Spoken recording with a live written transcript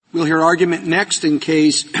We'll hear argument next in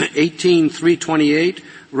Case 18-328,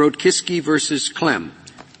 Rotkiske versus Klemm.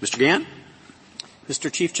 Mr. Gant?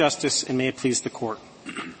 Mr. Chief Justice, and may it please the Court.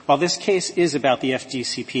 While this case is about the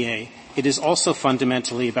FDCPA, it is also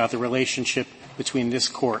fundamentally about the relationship between this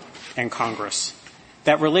Court and Congress.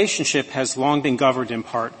 That relationship has long been governed in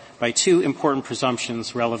part by two important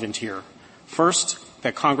presumptions relevant here. First,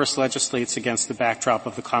 that Congress legislates against the backdrop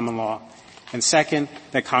of the common law, and second,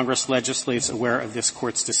 that Congress legislates aware of this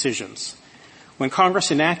Court's decisions. When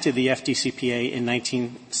Congress enacted the FDCPA in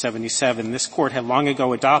 1977, this Court had long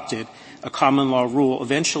ago adopted a common law rule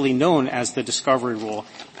eventually known as the discovery rule,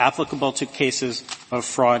 applicable to cases of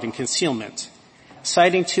fraud and concealment.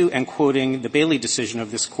 Citing to and quoting the Bailey decision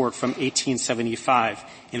of this Court from 1875,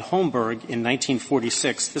 in Holmberg in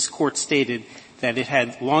 1946, this Court stated that it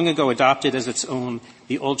had long ago adopted as its own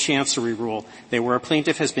the old Chancery rule that where a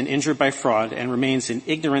plaintiff has been injured by fraud and remains in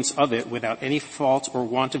ignorance of it without any fault or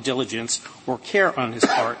want of diligence or care on his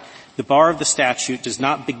part, the bar of the statute does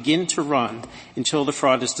not begin to run until the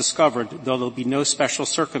fraud is discovered, though there will be no special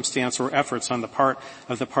circumstance or efforts on the part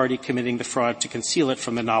of the party committing the fraud to conceal it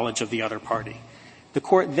from the knowledge of the other party. The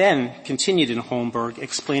Court then continued in Holmberg,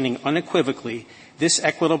 explaining unequivocally this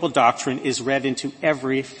equitable doctrine is read into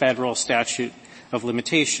every federal statute of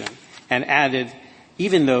limitation, and added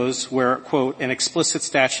even those where, quote, an explicit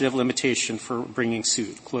statute of limitation for bringing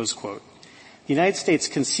suit, close quote. The United States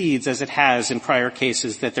concedes, as it has in prior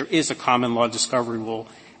cases, that there is a common law discovery rule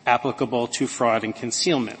applicable to fraud and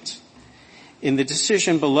concealment. In the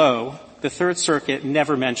decision below, the Third Circuit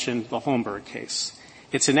never mentioned the Holmberg case.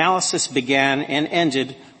 Its analysis began and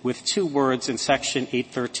ended with two words in Section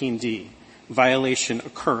 813D, violation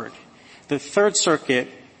occurred. The Third Circuit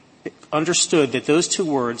understood that those two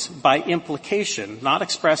words, by implication, not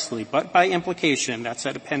expressly, but by implication, that's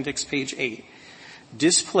at Appendix page 8,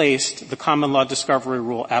 displaced the common law discovery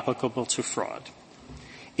rule applicable to fraud.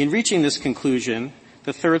 In reaching this conclusion,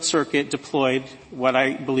 the Third Circuit deployed what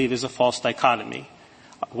I believe is a false dichotomy.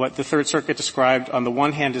 What the Third Circuit described on the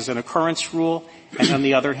one hand as an occurrence rule, and on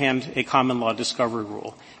the other hand a common law discovery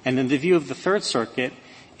rule. And in the view of the Third Circuit,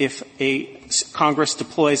 if Congress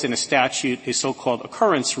deploys in a statute a so-called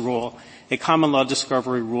occurrence rule, a common law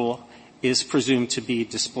discovery rule is presumed to be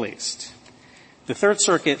displaced. The Third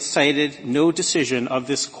Circuit cited no decision of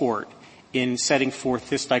this Court in setting forth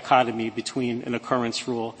this dichotomy between an occurrence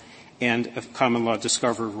rule and a common law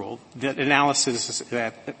discovery rule. That analysis is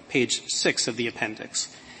at page 6 of the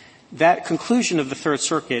appendix. That conclusion of the Third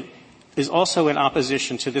Circuit is also in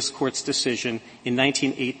opposition to this Court's decision in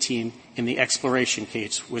 1918 in the exploration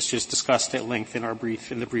case, which is discussed at length in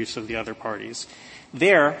the briefs of the other parties.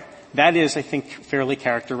 There, that is, I think, fairly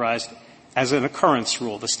characterized as an occurrence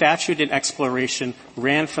rule. The statute in exploration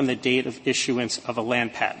ran from the date of issuance of a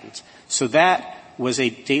land patent. So that was a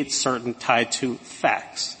date certain tied to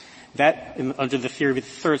facts. That, under the theory of the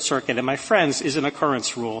Third Circuit and my friends, is an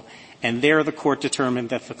occurrence rule, and there the Court determined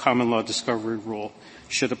that the common law discovery rule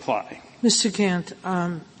should apply. Mr. Gant,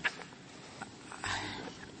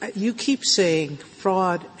 you keep saying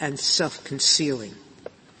fraud and self-concealing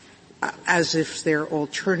as if they're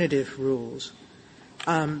alternative rules.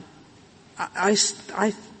 I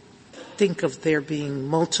think of there being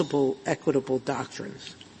multiple equitable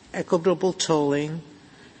doctrines: equitable tolling,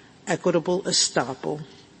 equitable estoppel,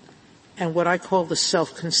 and what I call the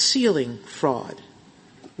self-concealing fraud,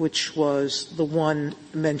 which was the one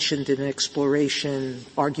mentioned in exploration,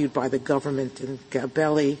 argued by the government in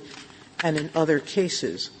Gabelli and in other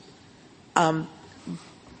cases. Are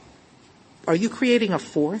you creating a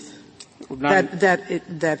fourth?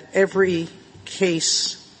 That every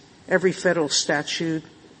case, every federal statute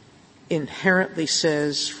inherently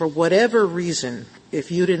says, for whatever reason,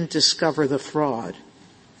 if you didn't discover the fraud,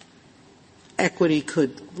 equity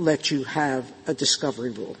could let you have a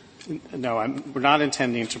discovery rule? No, we're not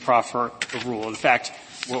intending to proffer a rule. In fact,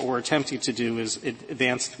 what we're attempting to do is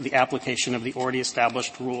advance the application of the already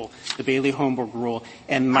established rule, the Bailey-Holmberg rule.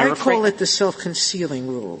 And I call it the self-concealing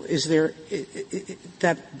rule. Is there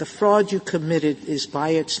that the fraud you committed is by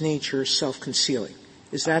its nature self-concealing?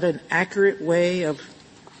 Is that an accurate way of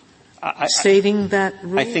stating that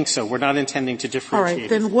rule? I think so. We're not intending to differentiate. All right.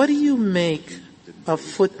 Then what do you make of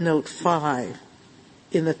footnote 5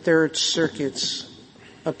 in the Third Circuit's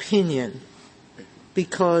opinion?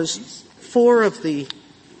 Because 4 of the,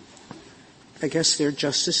 I guess they're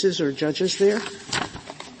justices or judges there,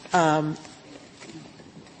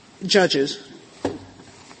 judges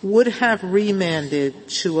would have remanded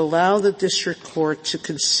to allow the district court to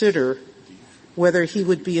consider whether he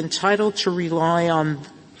would be entitled to rely on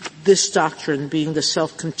this doctrine being the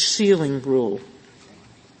self-concealing rule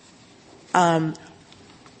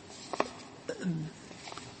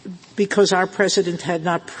because our president had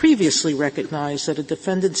not previously recognized that a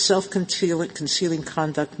defendant's self-concealing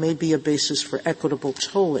conduct may be a basis for equitable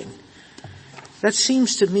tolling. That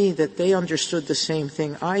seems to me that they understood the same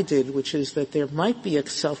thing I did, which is that there might be a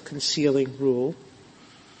self-concealing rule,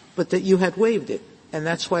 but that you had waived it. And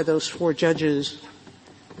that's why those 4 judges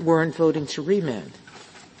weren't voting to remand.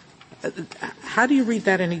 How do you read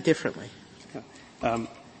that any differently?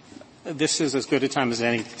 This is as good a time as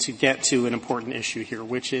any to get to an important issue here,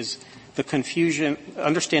 which is the confusion,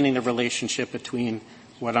 understanding the relationship between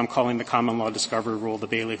what I'm calling the common law discovery rule, the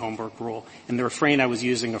Bailey-Holmberg rule, and the refrain I was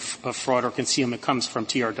using of fraud or concealment comes from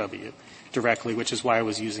TRW directly, which is why I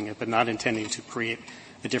was using it, but not intending to create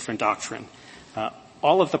a different doctrine.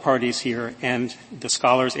 All of the parties here and the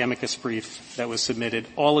scholars' amicus brief that was submitted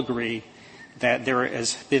all agree that there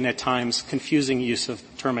has been at times confusing use of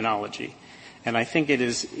terminology. And I think it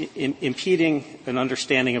is impeding an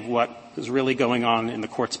understanding of what is really going on in the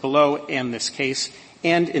courts below and this case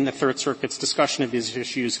and in the Third Circuit's discussion of these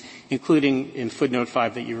issues, including in footnote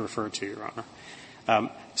 5 that you referred to, Your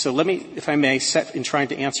Honor. So let me, if I may, in trying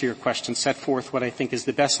to answer your question, set forth what I think is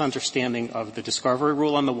the best understanding of the discovery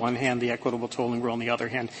rule on the one hand, the equitable tolling rule on the other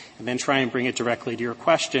hand, and then try and bring it directly to your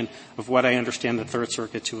question of what I understand the Third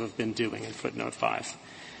Circuit to have been doing in footnote 5.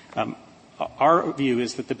 Our view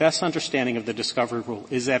is that the best understanding of the discovery rule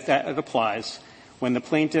is that it applies when the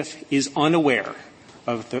plaintiff is unaware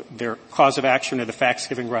of their cause of action or the facts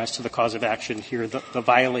giving rise to the cause of action here, the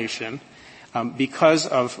violation, because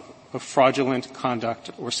of fraudulent conduct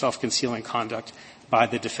or self-concealing conduct by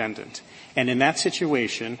the defendant. And in that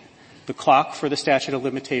situation, the clock for the statute of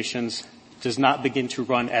limitations does not begin to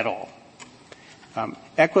run at all.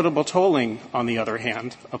 Equitable tolling, on the other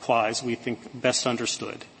hand, applies, we think, best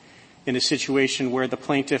understood in a situation where the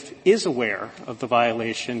plaintiff is aware of the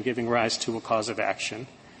violation giving rise to a cause of action,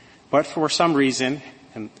 but for some reason,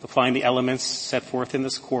 and applying the elements set forth in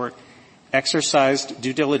this court, exercised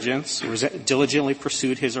due diligence or diligently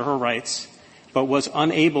pursued his or her rights, but was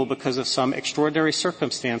unable because of some extraordinary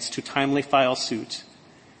circumstance to timely file suit,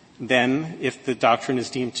 then, if the doctrine is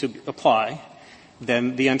deemed to apply,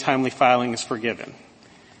 then the untimely filing is forgiven.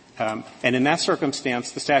 And in that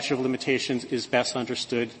circumstance, the statute of limitations is best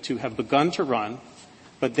understood to have begun to run,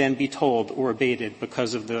 but then be told or abated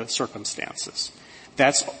because of the circumstances.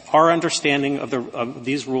 That's our understanding of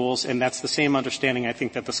these rules, and that's the same understanding I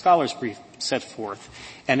think that the scholars' brief set forth.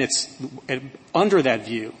 And under that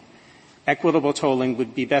view, equitable tolling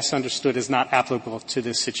would be best understood as not applicable to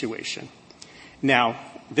this situation. Now,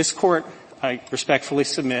 this court, I respectfully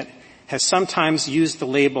submit, has sometimes used the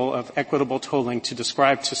label of equitable tolling to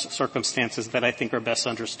describe circumstances that I think are best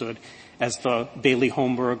understood as the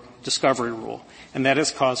Bailey-Holmberg discovery rule. And that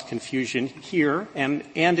has caused confusion here and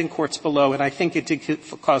in courts below, and I think it did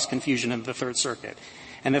cause confusion in the Third Circuit.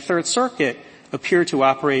 And the Third Circuit appeared to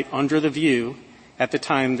operate under the view, at the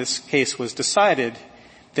time this case was decided,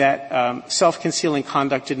 that self-concealing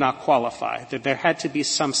conduct did not qualify, that there had to be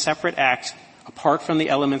some separate act apart from the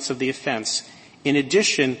elements of the offense, in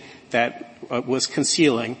addition that was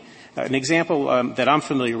concealing. An example that I'm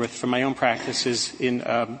familiar with from my own practice is in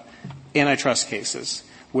antitrust cases,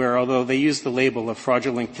 where although they use the label of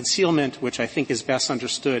fraudulent concealment, which I think is best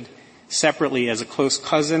understood separately as a close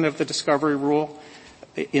cousin of the discovery rule,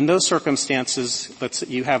 in those circumstances,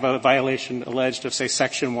 you have a violation alleged of, say,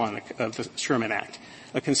 Section 1 of the Sherman Act,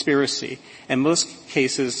 a conspiracy. In most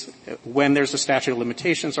cases, when there's a statute of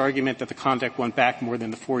limitations argument that the conduct went back more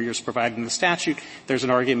than the 4 years provided in the statute, there's an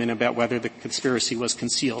argument about whether the conspiracy was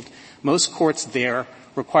concealed. Most courts there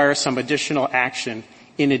require some additional action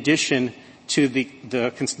in addition to the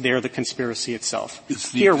conspiracy itself.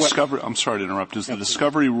 Is the discovery, I'm sorry to interrupt, is the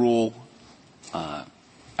discovery rule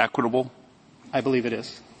equitable? I believe it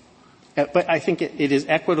is. But I think it is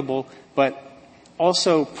equitable, but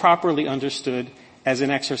also properly understood as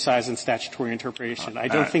an exercise in statutory interpretation. I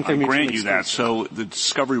don't think they're mutually exclusive. I grant you that. So the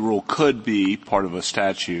discovery rule could be part of a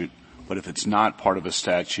statute, but if it's not part of a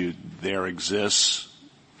statute, there exists,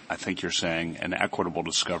 I think you're saying, an equitable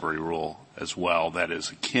discovery rule as well that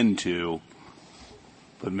is akin to,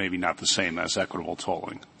 but maybe not the same as equitable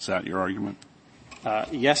tolling. Is that your argument?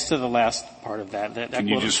 Yes to the last part of that. Can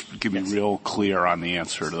you just give me real clear on the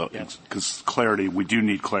answer to that? Because clarity, we do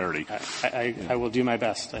need clarity. I will do my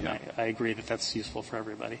best, and I agree that that's useful for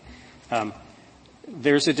everybody.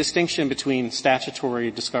 There's a distinction between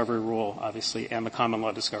statutory discovery rule, obviously, and the common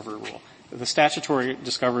law discovery rule. The statutory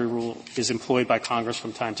discovery rule is employed by Congress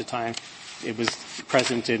from time to time. It was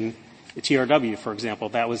present in the TRW, for example.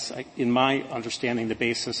 That was, in my understanding, the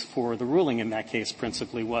basis for the ruling in that case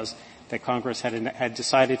principally was that Congress had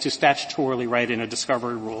decided to statutorily write in a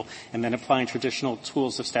discovery rule, and then applying traditional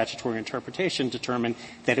tools of statutory interpretation determined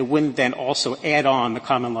that it wouldn't then also add on the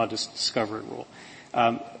common law discovery rule.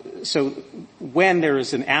 So when there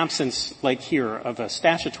is an absence, like here, of a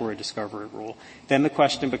statutory discovery rule, then the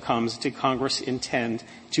question becomes, did Congress intend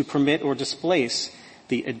to permit or displace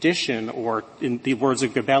the addition, or in the words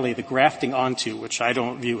of Gabelli, the grafting onto, which I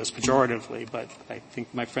don't view as pejoratively, but I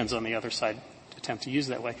think my friends on the other side attempt to use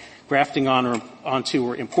that way, grafting on or onto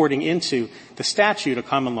or importing into the statute a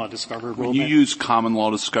common law discovery rule. When you use common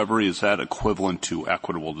law discovery, is that equivalent to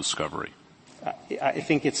equitable discovery? I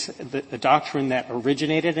think it's the doctrine that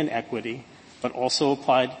originated in equity, but also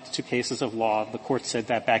applied to cases of law. The Court said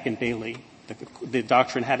that back in Bailey. The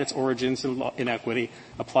doctrine had its origins in equity,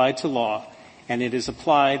 applied to law, and it is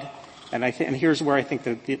applied, and here's where I think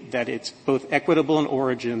that it's both equitable in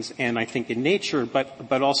origins and I think in nature,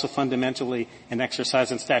 but also fundamentally an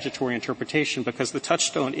exercise in statutory interpretation, because the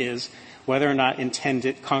touchstone is whether or not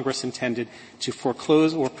Congress intended to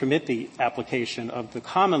foreclose or permit the application of the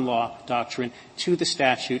common law doctrine to the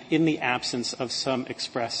statute in the absence of some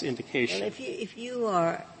express indication. Well, if you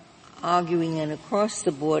are arguing an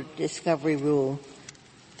across-the-board discovery rule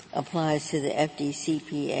applies to the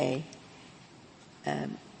FDCPA,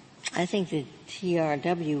 I think the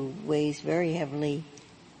TRW weighs very heavily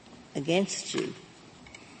against you.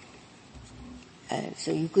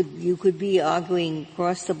 So you could be arguing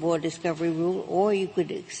across-the-board discovery rule, or you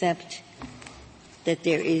could accept that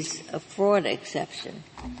there is a fraud exception.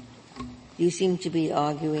 You seem to be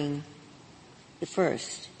arguing the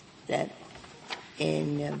first, that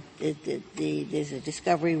there's a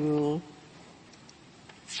discovery rule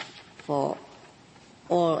for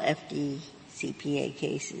all FDCPA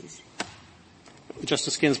cases.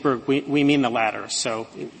 Justice Ginsburg, we mean the latter. So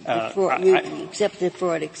you accept the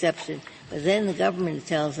fraud exception, but then the government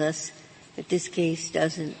tells us that this case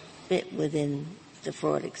doesn't fit within the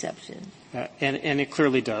fraud exception. And it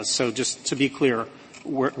clearly does. So just to be clear,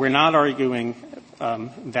 we're not arguing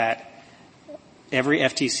that every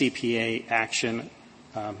FDCPA action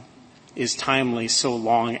is timely so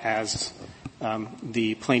long as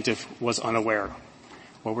the plaintiff was unaware.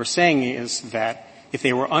 What we're saying is that if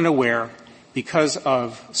they were unaware because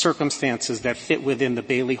of circumstances that fit within the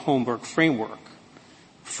Bailey-Holmberg framework,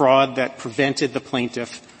 fraud that prevented the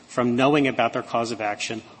plaintiff from knowing about their cause of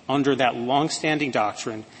action under that long-standing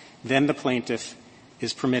doctrine, then the plaintiff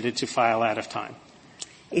is permitted to file out of time.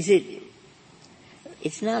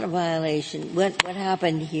 It's not a violation. What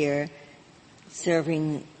happened here,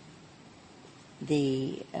 serving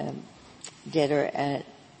the debtor at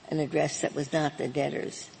an address that was not the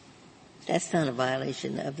debtor's, that's not a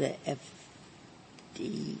violation of the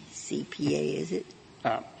FDCPA, is it?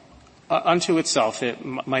 Unto itself, it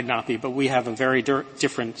might not be, but we have a very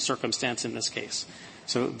different circumstance in this case.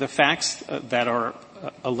 So the facts that are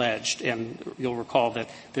alleged, and you'll recall that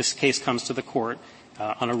this case comes to the Court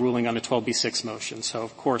on a ruling on a 12b6 motion. So,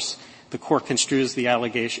 of course, the Court construes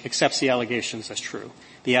accepts the allegations as true.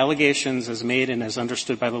 The allegations as made and as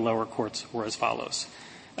understood by the lower courts were as follows.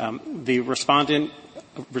 The respondent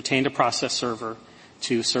retained a process server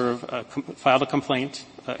to filed a complaint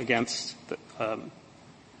against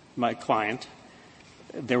my client.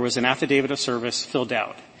 There was an affidavit of service filled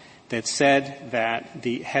out that said that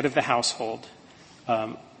the head of the household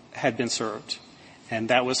had been served, and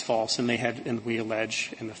that was false, and we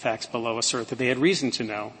allege, and the facts below assert that they had reason to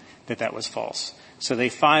know that that was false. So they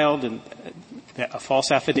filed a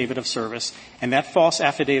false affidavit of service, and that false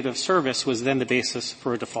affidavit of service was then the basis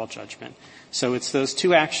for a default judgment. So it's those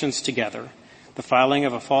two actions together, the filing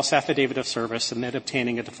of a false affidavit of service and then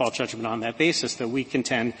obtaining a default judgment on that basis, that we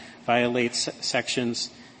contend violates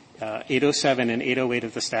sections 807 and 808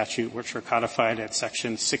 of the statute, which are codified at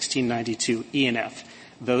section 1692 E and F.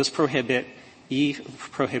 Those prohibits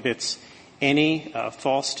any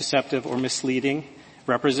false, deceptive, or misleading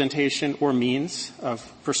representation or means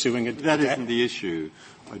of pursuing a That isn't the issue.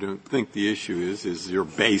 I don't think the issue is your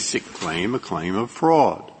basic claim a claim of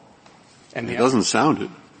fraud? And it doesn't sound it.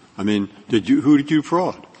 I mean, who did you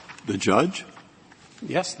fraud? The judge?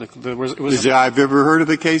 Yes, I've ever heard of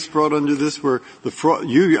a case brought under this where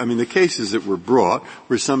the cases that were brought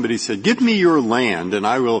where somebody said, give me your land and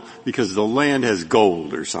I will, because the land has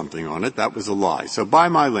gold or something on it. That was a lie. So buy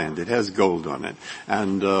my land. It has gold on it.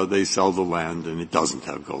 And, they sell the land and it doesn't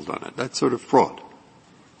have gold on it. That's sort of fraud.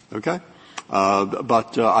 Okay?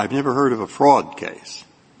 But I've never heard of a fraud case.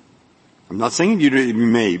 I'm not saying it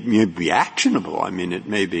may be actionable. I mean, it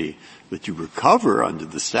may be that you recover under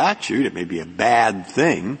the statute. It may be a bad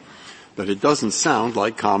thing, but it doesn't sound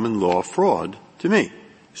like common law fraud to me.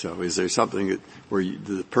 So is there something where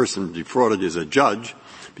the person defrauded is a judge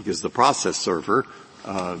because the process server,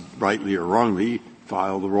 rightly or wrongly,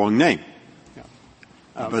 filed the wrong name? Yeah.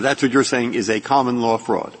 But that's what you're saying is a common law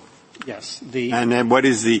fraud. Yes. And then what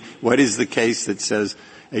is the case that says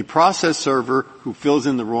a process server who fills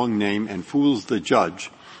in the wrong name and fools the judge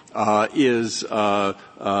is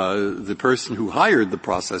the person who hired the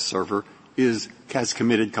process server has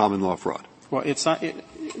committed common law fraud? Well, it's not.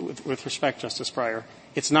 With respect, Justice Breyer,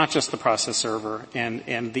 it's not just the process server,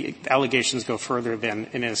 and the allegations go further than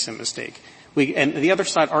an innocent mistake. And the other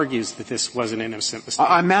side argues that this was an innocent mistake.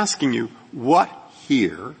 I'm asking you, what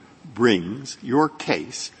here brings your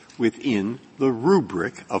case within the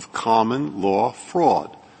rubric of common law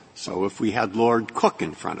fraud? So if we had Lord Cook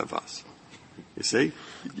in front of us, you see,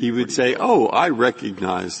 he would say, oh, I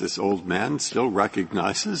recognize this old man still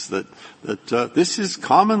recognizes that this is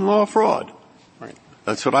common law fraud. Right.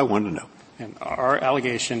 That's what I want to know. And our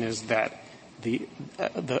allegation is that the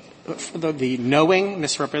knowing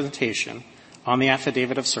misrepresentation on the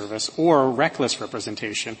affidavit of service or reckless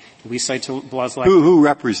representation, we cite to laws like who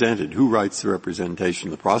represented? Who writes the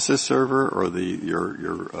representation? The process server or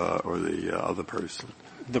the other person?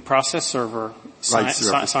 The process server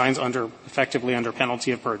signs effectively under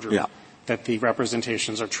penalty of perjury that the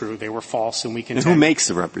representations are true, they were false, and we can. And who makes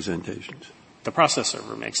the representations? The process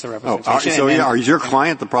server makes the representation. Is your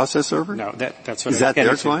client the process server? No, that's what is that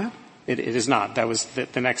their client? It is not. That was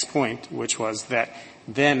the next point, which was that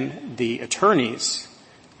then the attorneys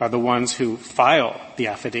are the ones who file the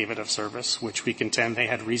affidavit of service, which we contend they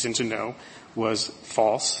had reason to know was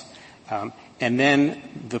false, and then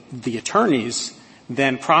the attorneys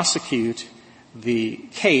then prosecute the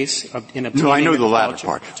case in obtaining. No, I know the latter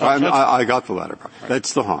part. I got the latter part. Right.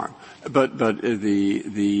 That's the harm. But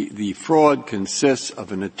the fraud consists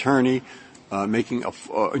of an attorney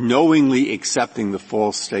knowingly accepting the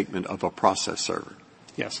false statement of a process server.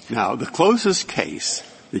 Yes. Now, the closest case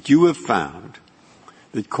that you have found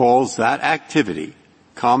that calls that activity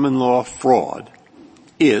common law fraud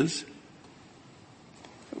is?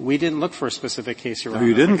 We didn't look for a specific case, Your Honor. No,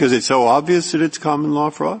 you didn't, because it's so obvious that it's common law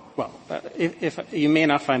fraud? Well, if you may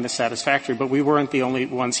not find this satisfactory, but we weren't the only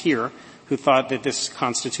ones here who thought that this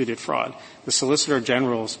constituted fraud. The Solicitor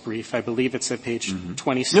General's brief, I believe it's at page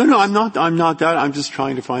 26. No, I'm not that. I'm just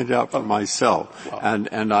trying to find it out for myself. Well,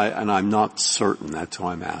 and I'm not certain. That's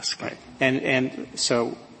why I'm asking. Right. And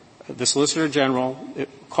so the Solicitor General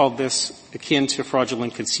called this akin to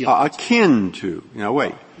fraudulent concealment. Akin to. Now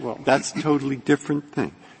wait. Well, that's a totally different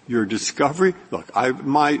thing. Your discovery, look,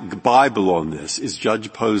 my Bible on this is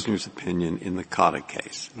Judge Posner's opinion in the Cotta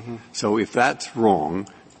case. Mm-hmm. So if that's wrong,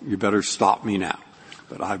 you better stop me now.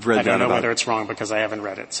 But I've read that. I don't know whether it's wrong because I haven't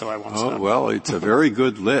read it, so I won't stop. Well, it's a very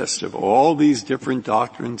good list of all these different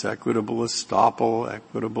doctrines, equitable estoppel,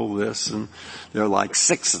 equitable this, and there are like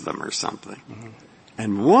 6 of them or something. Mm-hmm.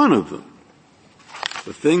 And one of them,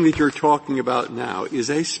 the thing that you're talking about now, is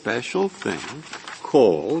a special thing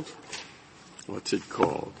called, what's it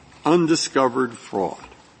called? Undiscovered fraud.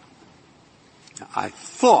 Now, I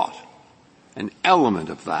thought an element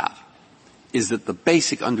of that is that the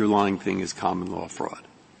basic underlying thing is common law fraud.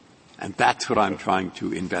 And that's what I'm trying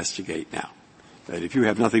to investigate now. That if you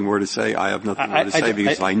have nothing more to say, I have nothing more to say,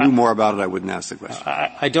 because if I knew more about it, I wouldn't ask the question.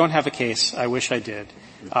 I don't have a case. I wish I did.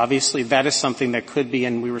 Obviously, that is something that could be,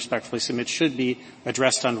 and we respectfully submit, should be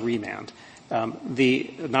addressed on remand.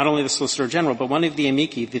 Not only the Solicitor General, but one of the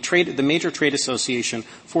amici, the major trade association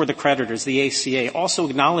for the creditors, the ACA, also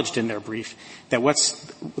acknowledged in their brief that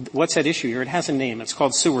what's at issue here, it has a name. It's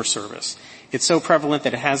called sewer service. It's so prevalent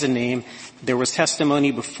that it has a name. There was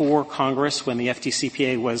testimony before Congress when the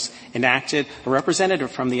FDCPA was enacted. A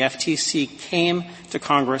representative from the FTC came to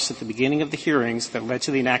Congress at the beginning of the hearings that led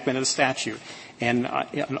to the enactment of the statute, and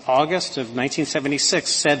in August of 1976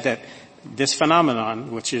 said that this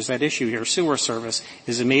phenomenon, which is at issue here, sewer service,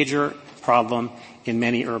 is a major problem in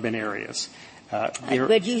many urban areas. But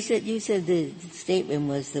you said the statement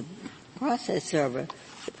was the process server.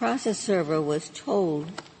 The process server was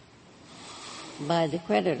told by the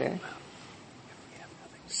creditor,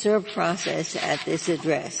 serve process at this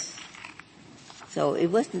address. So it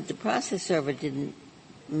wasn't the process server didn't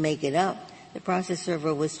make it up. The process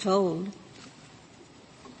server was told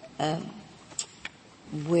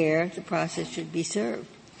where the process should be served.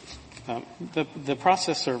 The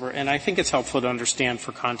process server, and I think it's helpful to understand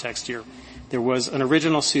for context here, there was an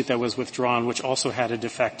original suit that was withdrawn which also had a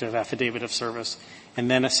defective affidavit of service,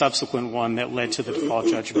 and then a subsequent one that led to the default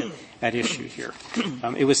judgment at issue here.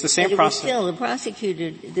 It was the same process. Still,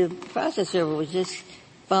 the process server was just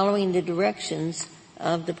following the directions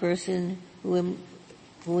of the person who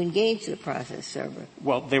who engaged the process server?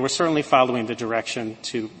 Well, they were certainly following the direction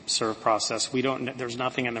to serve process. There's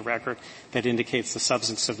nothing in the record that indicates the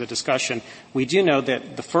substance of the discussion. We do know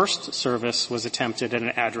that the first service was attempted at an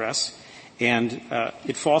address, and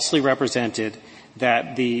it falsely represented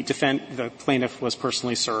that the plaintiff was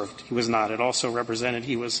personally served. He was not. It also represented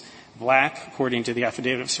he was black, according to the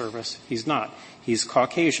affidavit of service. He's not. He's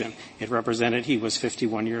Caucasian. It represented he was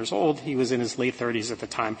 51 years old. He was in his late 30s at the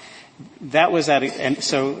time. That was and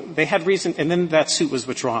so they had reason, and then that suit was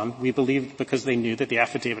withdrawn, we believe, because they knew that the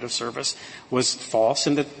affidavit of service was false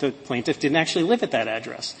and that the plaintiff didn't actually live at that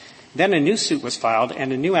address. Then a new suit was filed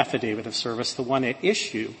and a new affidavit of service, the one at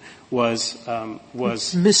issue, was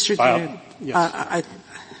Mr. filed. Dare, Yes.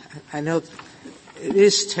 I know it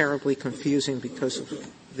is terribly confusing because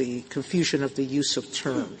of the confusion of the use of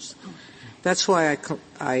terms. That's why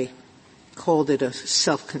I called it a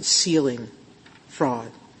self-concealing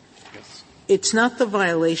fraud. Yes. It's not the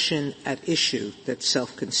violation at issue that's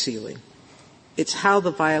self-concealing. It's how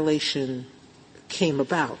the violation came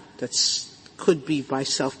about could be by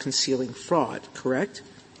self-concealing fraud, correct?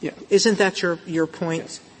 Yeah. Isn't that your point?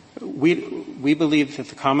 Yes. We believe that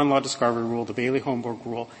the common law discovery rule, the Bailey-Holmberg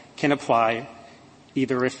rule, can apply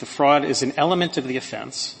either if the fraud is an element of the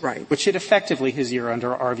offense, right, which it effectively is here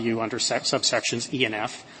under our view under subsections E and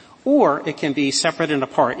F, or it can be separate and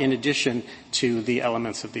apart in addition to the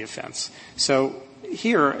elements of the offense. So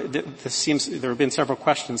here, there have been several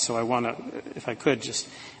questions, so I want to, if I could, just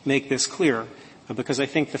make this clear, because I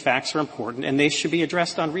think the facts are important, and they should be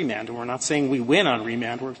addressed on remand. And we're not saying we win on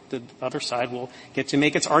remand. The other side will get to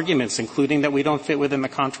make its arguments, including that we don't fit within the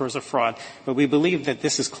contours of fraud. But we believe that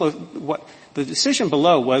this is close. What the decision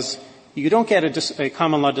below was, you don't get a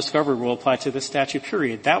common law discovery rule applied to this statute,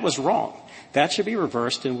 period. That was wrong. That should be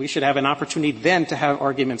reversed, and we should have an opportunity then to have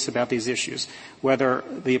arguments about these issues, whether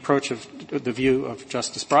the approach of the view of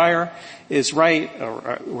Justice Breyer is right,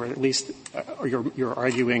 or at least you're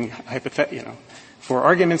arguing for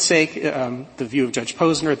argument's sake, the view of Judge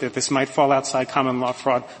Posner that this might fall outside common law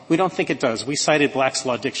fraud. We don't think it does. We cited Black's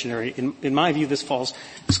Law Dictionary. In my view, this falls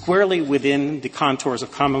squarely within the contours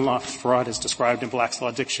of common law fraud as described in Black's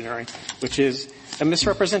Law Dictionary, which is a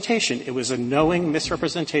misrepresentation. It was a knowing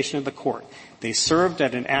misrepresentation of the court. They served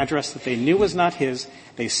at an address that they knew was not his.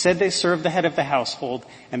 They said they served the head of the household,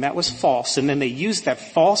 and that was false. And then they used that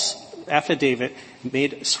false affidavit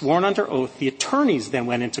sworn under oath. The attorneys then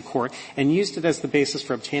went into court and used it as the basis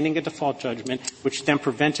for obtaining a default judgment, which then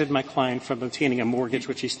prevented my client from obtaining a mortgage,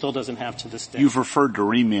 which he still doesn't have to this day. You've referred to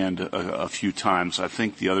remand a few times. I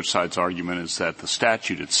think the other side's argument is that the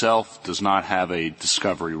statute itself does not have a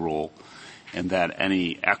discovery rule, and that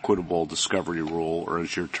any equitable discovery rule, or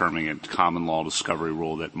as you're terming it, common law discovery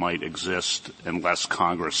rule that might exist unless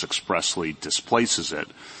Congress expressly displaces it,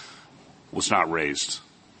 was not raised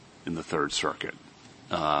in the Third Circuit.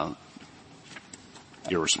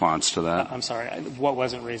 Your response to that? I'm sorry. What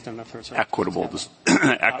wasn't raised in the Third Circuit?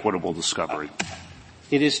 Equitable discovery.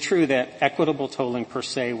 It is true that equitable tolling per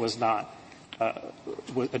se was not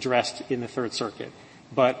addressed in the Third Circuit.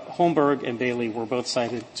 But Holmberg and Bailey were both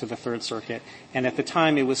cited to the Third Circuit, and at the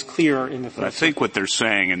time it was clear in the Third Circuit. I think what they're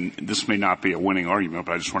saying, and this may not be a winning argument,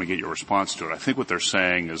 but I just want to get your response to it. I think what they're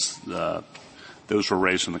saying is those were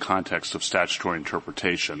raised in the context of statutory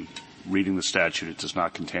interpretation. Reading the statute, it does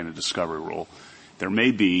not contain a discovery rule. There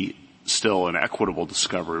may be still an equitable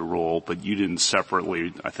discovery rule, but you didn't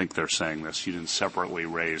separately, I think they're saying this, you didn't separately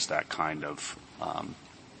raise that kind of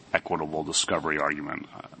equitable discovery argument.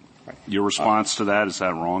 Your response to that, is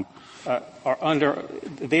that wrong?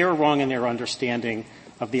 They are wrong in their understanding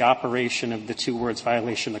of the operation of the two words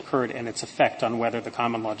violation occurred and its effect on whether the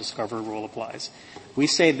common law discovery rule applies. We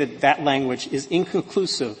say that language is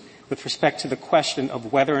inconclusive with respect to the question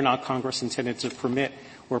of whether or not Congress intended to permit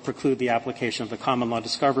or preclude the application of the common law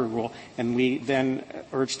discovery rule, and we then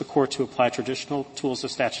urge the Court to apply traditional tools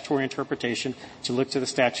of statutory interpretation to look to the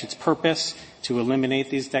statute's purpose, to eliminate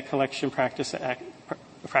these debt collection practices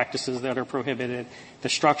that are prohibited, the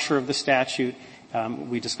structure of the statute.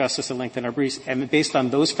 We discussed this at length in our briefs, and based on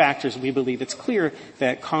those factors, we believe it's clear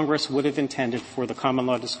that Congress would have intended for the common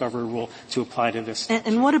law discovery rule to apply to this statute.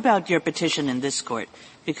 And what about your petition in this Court?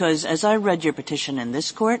 Because as I read your petition in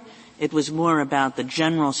this Court, it was more about the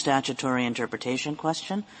general statutory interpretation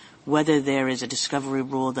question, whether there is a discovery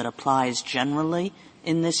rule that applies generally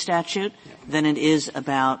in this statute, than it is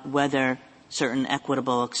about whether certain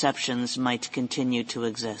equitable exceptions might continue to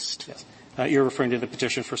exist. Yes. You're referring to the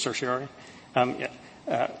petition for certiorari?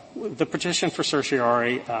 The petition for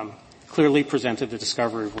certiorari clearly presented the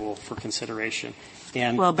discovery rule for consideration.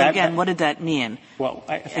 And well, but again, what did that mean? Well,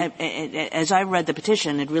 as I read the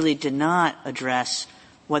petition, it really did not address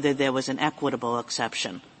whether there was an equitable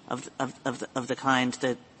exception of the kind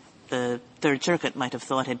that the Third Circuit might have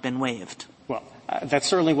thought had been waived. Well, that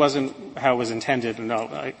certainly wasn't how it was intended.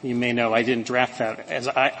 No, you may know I didn't draft that. As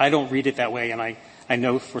I don't read it that way, and I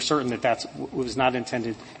know for certain that was not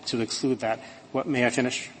intended to exclude that. May I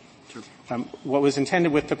finish? Sure. What was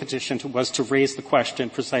intended with the petition was to raise the question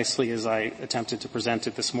precisely as I attempted to present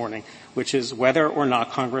it this morning, which is whether or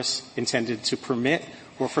not Congress intended to permit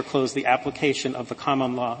or foreclose the application of the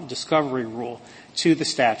common law discovery rule to the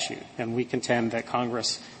statute. And we contend that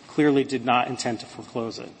Congress clearly did not intend to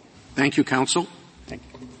foreclose it. Thank you, counsel. Thank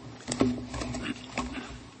you.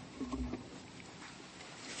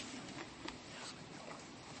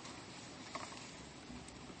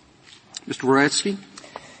 Mr. Rotkiske.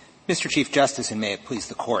 Mr. Chief Justice, and may it please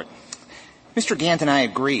the Court. Mr. Gant and I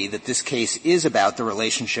agree that this case is about the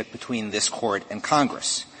relationship between this Court and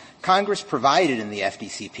Congress. Congress provided in the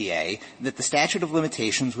FDCPA that the statute of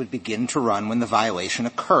limitations would begin to run when the violation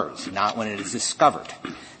occurs, not when it is discovered.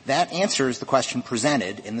 That answers the question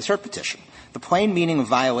presented in the cert petition. The plain meaning of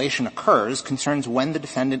violation occurs concerns when the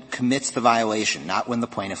defendant commits the violation, not when the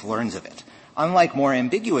plaintiff learns of it. Unlike more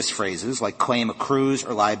ambiguous phrases like claim accrues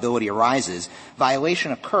or liability arises,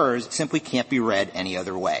 violation occurs simply can't be read any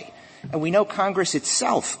other way. And we know Congress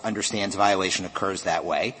itself understands violation occurs that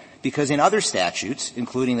way because in other statutes,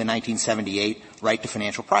 including the 1978 Right to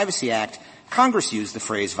Financial Privacy Act, Congress used the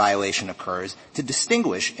phrase violation occurs to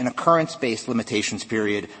distinguish an occurrence-based limitations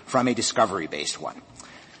period from a discovery-based one.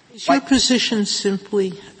 Is your position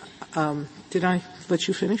simply did I let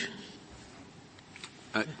you finish?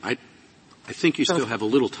 I think you still have a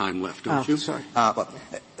little time left, don't you? Sorry.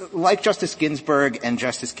 Like Justice Ginsburg and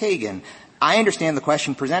Justice Kagan, I understand the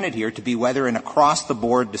question presented here to be whether an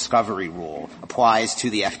across-the-board discovery rule applies to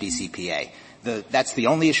the FDCPA. That's the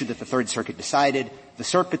only issue that the Third Circuit decided. The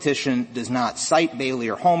cert petition does not cite Bailey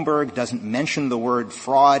or Holmberg, doesn't mention the word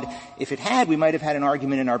fraud. If it had, we might have had an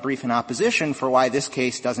argument in our brief in opposition for why this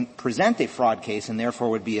case doesn't present a fraud case and therefore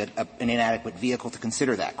would be an inadequate vehicle to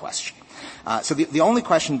consider that question. So the only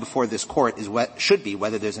question before this Court is should be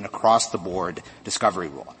whether there's an across-the-board discovery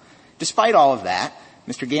rule. Despite all of that,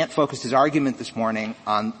 Mr. Gant focused his argument this morning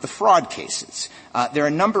on the fraud cases. There are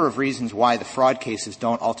a number of reasons why the fraud cases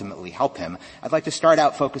don't ultimately help him. I'd like to start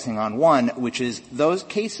out focusing on one, which is those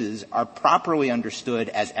cases are properly understood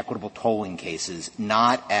as equitable tolling cases,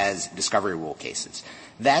 not as discovery rule cases.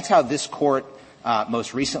 That's how this Court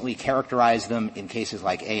most recently characterized them in cases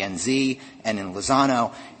like ANZ and in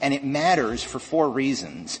Lozano, and it matters for four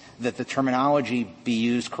reasons that the terminology be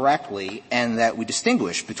used correctly and that we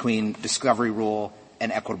distinguish between discovery rule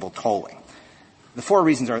and equitable tolling. The four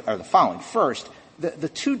reasons are the following. First, the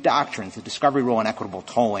two doctrines, the discovery rule and equitable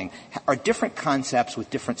tolling, are different concepts with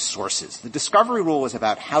different sources. The discovery rule is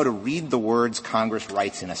about how to read the words Congress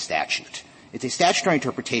writes in a statute. It's a statutory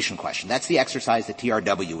interpretation question. That's the exercise that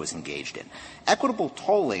TRW was engaged in. Equitable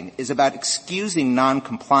tolling is about excusing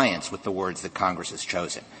noncompliance with the words that Congress has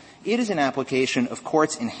chosen. It is an application of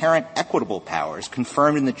courts' inherent equitable powers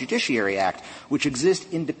confirmed in the Judiciary Act, which exist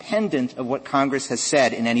independent of what Congress has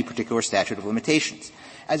said in any particular statute of limitations.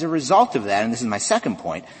 As a result of that, and this is my second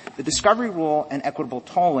point, the discovery rule and equitable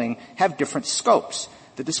tolling have different scopes.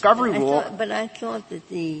 The discovery rule — But I thought that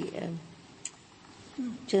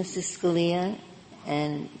Justice Scalia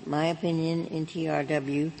and my opinion in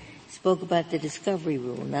TRW spoke about the discovery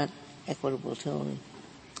rule, not equitable tolling.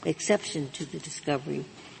 Exception to the discovery.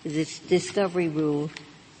 This discovery rule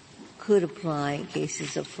could apply in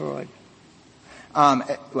cases of fraud.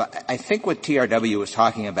 I think what TRW was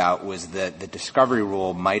talking about was that the discovery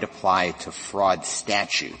rule might apply to fraud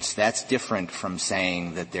statutes. That's different from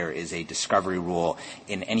saying that there is a discovery rule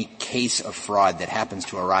in any case of fraud that happens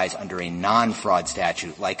to arise under a non-fraud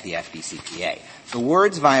statute like the FDCPA. The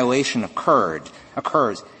words violation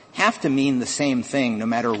occurs have to mean the same thing no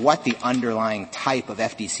matter what the underlying type of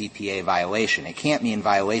FDCPA violation. It can't mean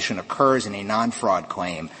violation occurs in a non-fraud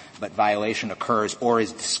claim, but violation occurs or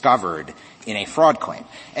is discovered in a fraud claim.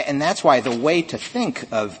 And that's why the way to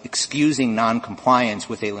think of excusing noncompliance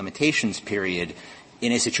with a limitations period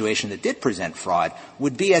in a situation that did present fraud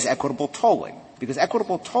would be as equitable tolling. Because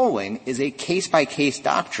equitable tolling is a case-by-case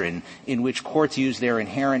doctrine in which courts use their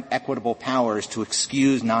inherent equitable powers to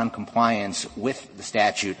excuse noncompliance with the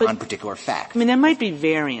statute on particular facts. I mean, there might be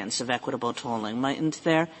variants of equitable tolling, mightn't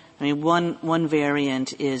there? I mean, one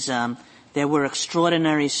variant is there were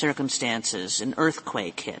extraordinary circumstances, an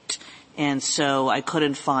earthquake hit, and so I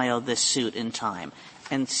couldn't file this suit in time.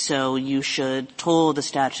 And so you should toll the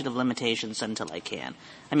statute of limitations until I can.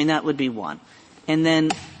 I mean, that would be one. And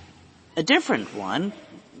then a different one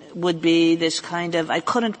would be this kind of, I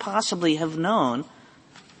couldn't possibly have known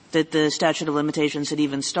that the statute of limitations had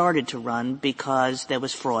even started to run because there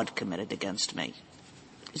was fraud committed against me.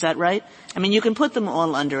 Is that right? I mean, you can put them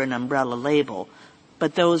all under an umbrella label,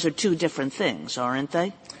 but those are two different things, aren't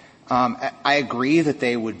they? I agree that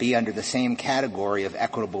they would be under the same category of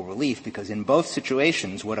equitable relief because in both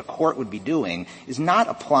situations what a court would be doing is not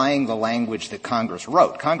applying the language that Congress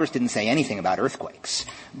wrote. Congress didn't say anything about earthquakes,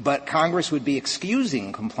 but Congress would be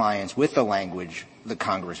excusing compliance with the language that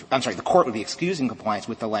the court would be excusing compliance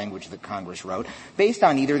with the language that Congress wrote based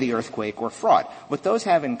on either the earthquake or fraud. What those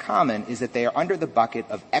have in common is that they are under the bucket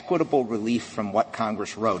of equitable relief from what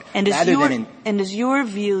Congress wrote. And is your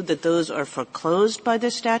view that those are foreclosed by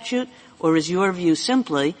this statute, or is your view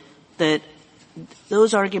simply that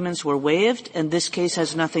those arguments were waived and this case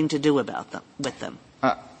has nothing to do with them?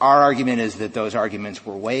 Our argument is that those arguments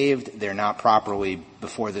were waived. They're not properly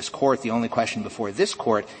before this Court. The only question before this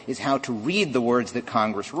Court is how to read the words that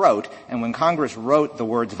Congress wrote. And when Congress wrote the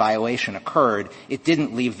words violation occurred, it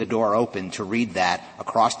didn't leave the door open to read that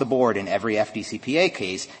across the board in every FDCPA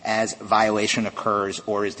case as violation occurs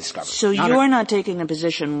or is discovered. So you're not taking a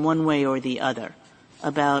position one way or the other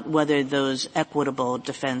about whether those equitable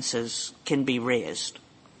defenses can be raised?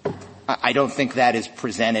 I don't think that is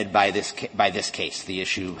presented by this case. The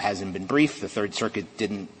issue hasn't been briefed. The Third Circuit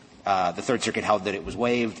held that it was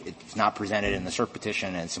waived. It's not presented in the cert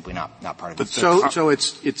petition, and it's simply not part of the So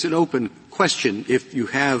it's an open question. If you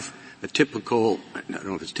have a typical, I don't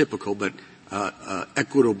know if it's typical, but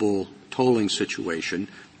equitable tolling situation,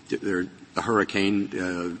 a hurricane,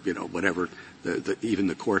 whatever, even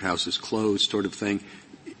the courthouse is closed, sort of thing.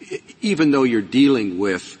 Even though you're dealing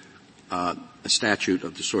with a statute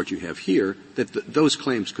of the sort you have here, that those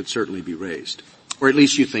claims could certainly be raised. Or at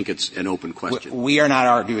least you think it's an open question. We are not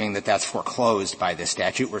arguing that that's foreclosed by this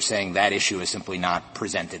statute. We're saying that issue is simply not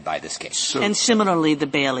presented by this case. And similarly, the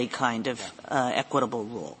Bailey kind of equitable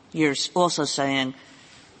rule. You're also saying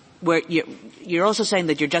you're also saying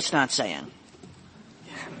that you're just not saying.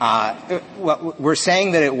 Well, we're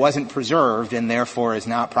saying that it wasn't preserved and therefore is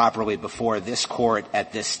not properly before this Court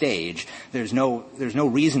at this stage. There's no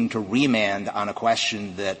reason to remand on a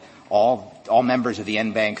question that all members of the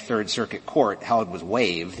en banc Third Circuit Court held was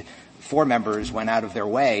waived. 4 members went out of their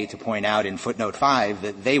way to point out in footnote 5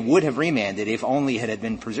 that they would have remanded if only it had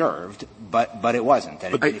been preserved, but it wasn't.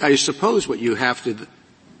 But I suppose what you have to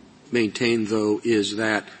maintain, though, is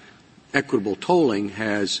that equitable tolling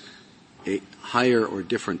has a higher or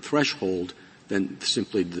different threshold than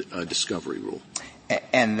simply a discovery rule.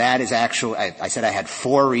 And that is actually, I said I had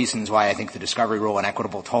 4 reasons why I think the discovery rule and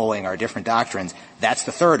equitable tolling are different doctrines. That's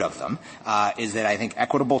the third of them, is that I think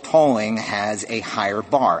equitable tolling has a higher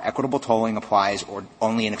bar. Equitable tolling applies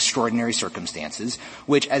only in extraordinary circumstances,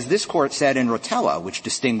 which, as this Court said in Rotella, which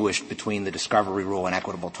distinguished between the discovery rule and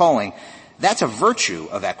equitable tolling, that's a virtue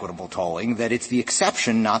of equitable tolling, that it's the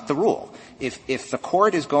exception, not the rule. If the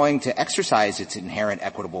Court is going to exercise its inherent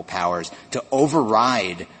equitable powers to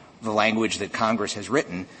override the language that Congress has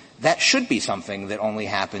written, that should be something that only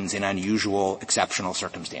happens in unusual, exceptional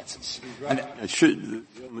circumstances.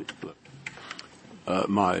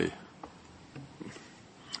 My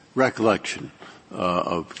recollection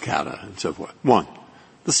of Cata and so forth. 1,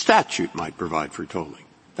 the statute might provide for tolling.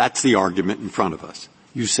 That's the argument in front of us.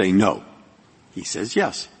 You say no. He says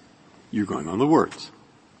yes. You're going on the words.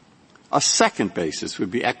 A second basis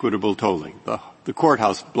would be equitable tolling. The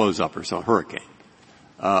courthouse blows up or so, hurricane.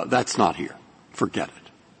 That's not here. Forget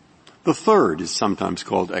it. The third is sometimes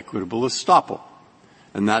called equitable estoppel,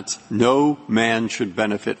 and that's no man should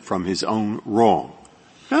benefit from his own wrong.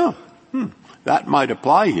 Now, that might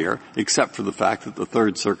apply here, except for the fact that the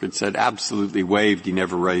Third Circuit said absolutely waived, he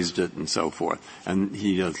never raised it, and so forth, and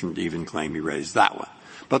he doesn't even claim he raised that one.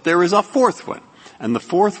 But there is a fourth one, and the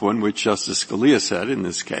fourth one, which Justice Scalia said in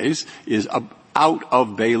this case, is out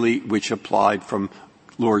of Bailey, which applied from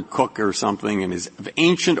Lord Cook or something and is of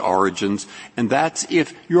ancient origins, and that's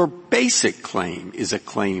if your basic claim is a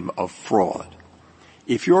claim of fraud.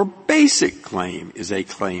 If your basic claim is a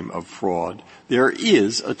claim of fraud, there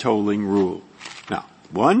is a tolling rule. Now,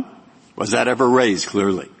 1, was that ever raised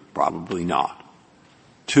clearly? Probably not.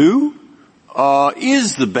 2,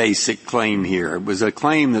 is the basic claim here? It was a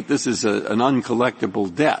claim that this is an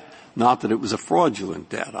uncollectible debt, not that it was a fraudulent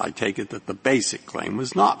debt. I take it that the basic claim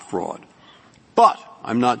was not fraud. But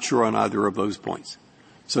I'm not sure on either of those points.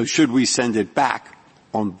 So should we send it back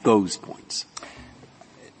on those points?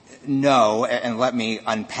 No, and let me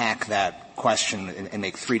unpack that question and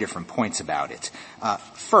make 3 different points about it.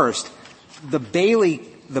 First, the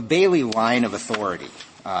Bailey line of authority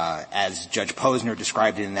as Judge Posner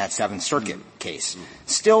described it in that Seventh Circuit case,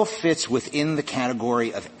 still fits within the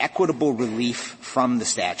category of equitable relief from the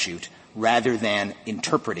statute rather than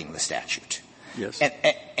interpreting the statute. Yes.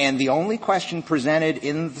 And the only question presented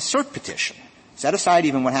in the cert petition, set aside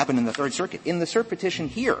even what happened in the Third Circuit, in the cert petition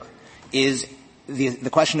here is the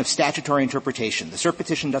question of statutory interpretation. The cert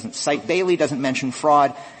petition doesn't cite Bailey, doesn't mention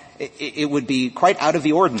fraud. It would be quite out of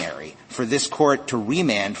the ordinary for this Court to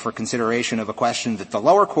remand for consideration of a question that the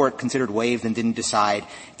lower court considered waived and didn't decide,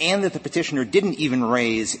 and that the petitioner didn't even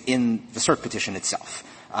raise in the cert petition itself.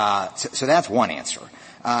 So that's one answer.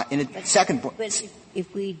 In a second point. But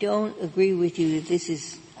if we don't agree with you that this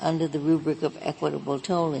is under the rubric of equitable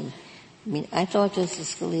tolling, I mean, I thought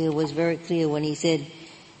Justice Scalia was very clear when he said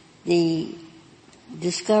the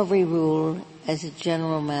discovery rule as a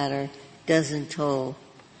general matter doesn't toll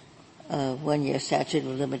when your statute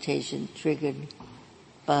of limitation triggered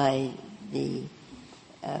by the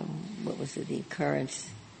the occurrence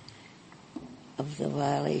of the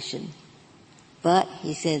violation. But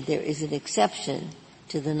he said there is an exception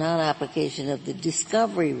to the non-application of the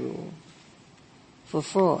discovery rule for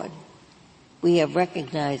fraud. We have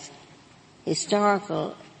recognized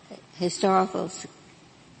historical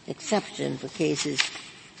exception for cases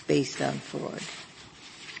based on fraud.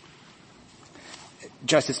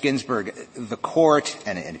 Justice Ginsburg, the Court,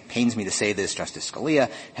 and it pains me to say this, Justice Scalia,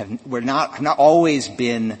 have not always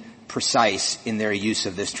been precise in their use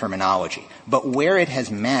of this terminology. But where it has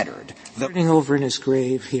mattered, turning over in his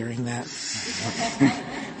grave hearing that.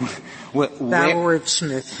 Bauer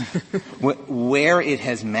Smith. Where it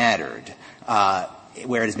has mattered,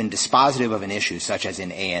 where it has been dispositive of an issue such as in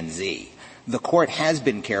ANZ, the Court has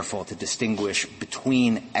been careful to distinguish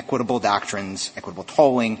between equitable doctrines, equitable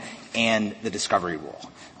tolling, and the discovery rule.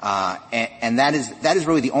 And that is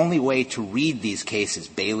really the only way to read these cases,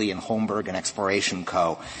 Bailey and Holmberg and Exploration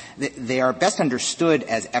Co. They are best understood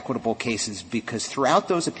as equitable cases because throughout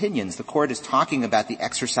those opinions, the Court is talking about the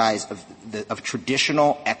exercise of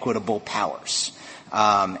traditional equitable powers.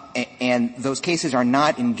 And those cases are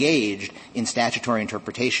not engaged in statutory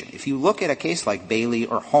interpretation. If you look at a case like Bailey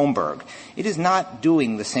or Holmberg, it is not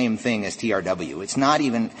doing the same thing as TRW. It's not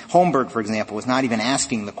even — Holmberg, for example, was not even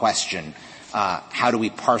asking the question, how do we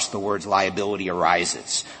parse the words liability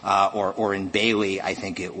arises? Or in Bailey, I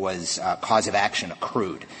think it was cause of action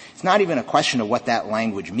accrued. It's not even a question of what that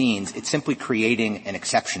language means. It's simply creating an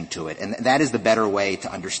exception to it. And that is the better way to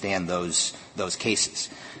understand those cases.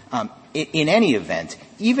 In any event,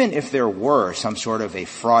 even if there were some sort of a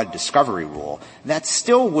fraud discovery rule, that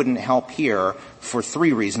still wouldn't help here for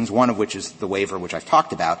three reasons, one of which is the waiver, which I've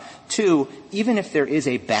talked about. Two, even if there is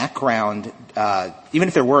a background, even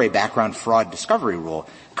if there were a background fraud discovery rule,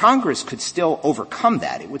 Congress could still overcome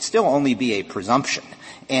that. It would still only be a presumption.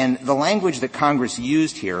 And the language that Congress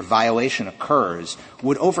used here, violation occurs,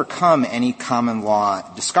 would overcome any common law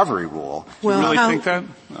discovery rule. Well, you really think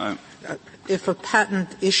that? If a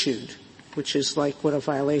patent issued, which is like when a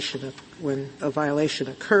violation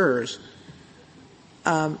occurs,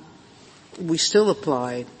 we still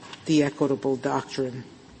apply the equitable doctrine,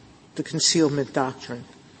 the concealment doctrine,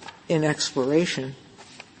 in exploration,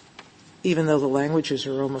 even though the languages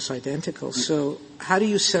are almost identical. So how do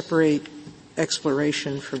you separate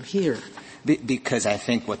exploration from here? Because I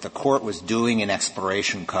think what the Court was doing in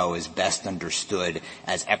Exploration Co. is best understood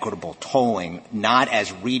as equitable tolling, not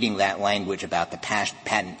as reading that language about the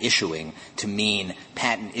patent issuing to mean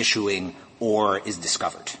patent issuing or is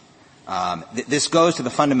discovered. This goes to the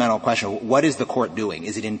fundamental question, what is the Court doing?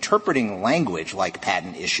 Is it interpreting language like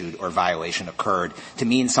patent issued or violation occurred to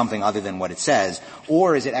mean something other than what it says,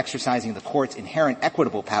 or is it exercising the Court's inherent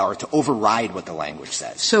equitable power to override what the language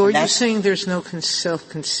says? So are you saying there's no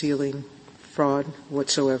self-concealing fraud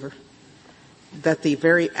whatsoever? That the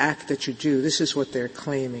very act that you do, this is what they're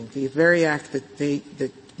claiming, the very act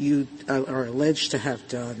that you are alleged to have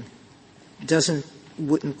done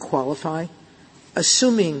wouldn't qualify?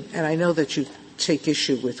 Assuming, and I know that you take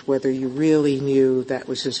issue with whether you really knew that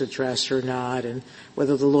was his address or not, and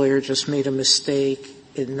whether the lawyer just made a mistake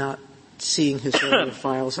in not seeing his earlier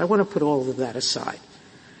files. I want to put all of that aside.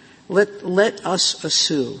 Let us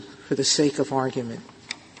assume, for the sake of argument,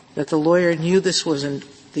 that the lawyer knew this wasn't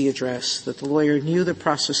the address, that the lawyer knew the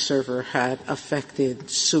process server had affected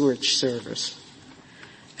sewage service,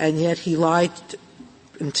 and yet he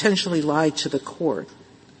intentionally lied to the Court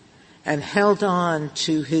and held on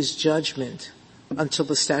to his judgment until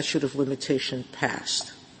the statute of limitation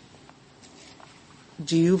passed.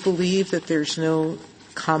 Do you believe that there's no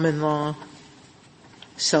common law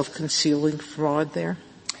self-concealing fraud there?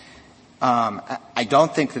 I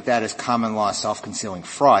don't think that that is common law self-concealing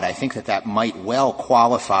fraud. I think that that might well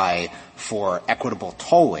qualify for equitable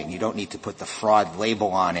tolling. You don't need to put the fraud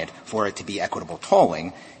label on it for it to be equitable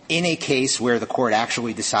tolling in a case where the court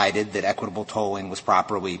actually decided that equitable tolling was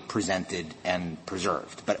properly presented and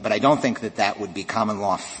preserved. But I don't think that that would be common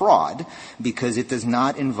law fraud because it does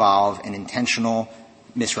not involve an intentional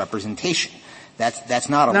misrepresentation. That's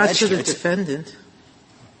not alleged. Not to the defendant,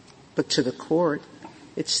 but to the court.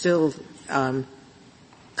 It's still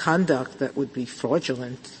conduct that would be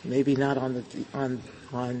fraudulent, maybe not on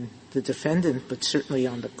the defendant, but certainly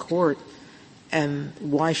on the court. And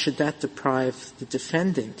why should that deprive the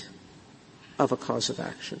defendant of a cause of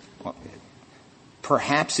action? Well,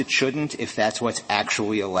 perhaps it shouldn't if that's what's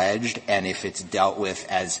actually alleged and if it's dealt with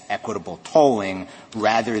as equitable tolling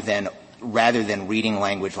rather than reading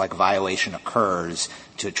language like violation occurs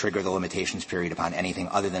to trigger the limitations period upon anything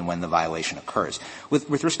other than when the violation occurs.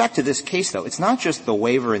 With respect to this case, though, it's not just the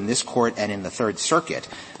waiver in this court and in the Third Circuit.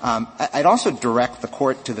 I'd also direct the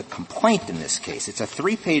court to the complaint in this case. It's a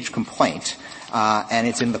 3-page complaint, and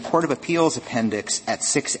it's in the Court of Appeals appendix at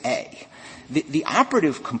 6A. The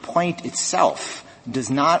operative complaint itself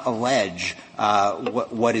does not allege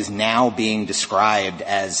what is now being described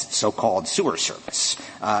as so-called sewer service.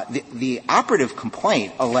 The operative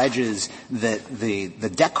complaint alleges that the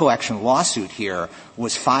debt collection lawsuit here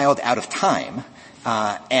was filed out of time,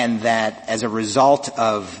 and that as a result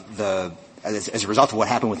of what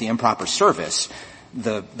happened with the improper service,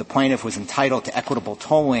 the plaintiff was entitled to equitable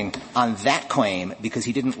tolling on that claim because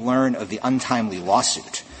he didn't learn of the untimely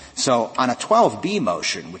lawsuit. So on a 12B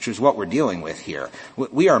motion, which is what we're dealing with here,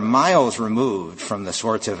 we are miles removed from the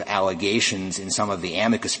sorts of allegations in some of the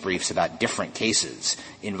amicus briefs about different cases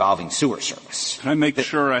involving sewer service. Can I make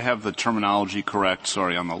sure I have the terminology correct?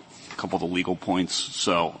 Sorry, on a couple of the legal points.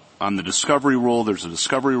 So on the discovery rule, there's a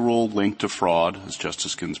discovery rule linked to fraud, as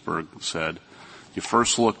Justice Ginsburg said. You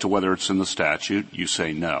first look to whether it's in the statute. You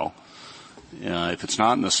say no. If it's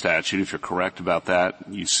not in the statute, if you're correct about that,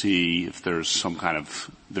 you see if there's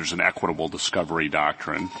there's an equitable discovery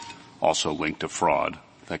doctrine also linked to fraud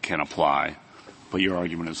that can apply. But your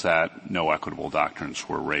argument is that no equitable doctrines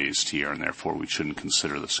were raised here, and therefore we shouldn't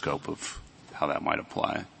consider the scope of how that might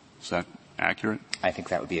apply. Is that accurate? I think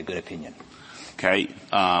that would be a good opinion. Okay.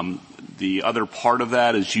 The other part of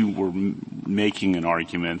that is you were making an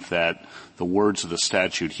argument that the words of the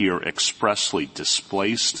statute here expressly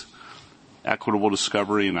displaced equitable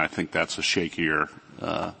discovery, and I think that's a shakier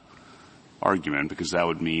argument because that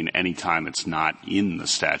would mean any time it's not in the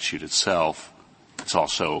statute itself, it's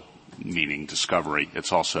also meaning discovery.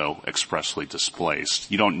 It's also expressly displaced.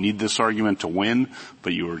 You don't need this argument to win,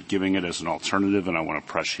 but you were giving it as an alternative, and I want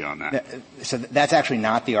to press you on that. So that's actually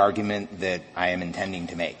not the argument that I am intending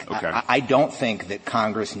to make. Okay. I don't think that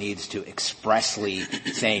Congress needs to expressly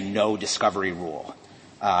say no discovery rule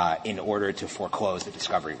in order to foreclose the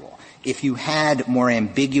discovery rule. If you had more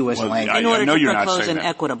ambiguous language, in order to foreclose an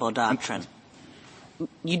equitable doctrine,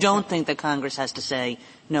 you don't think that Congress has to say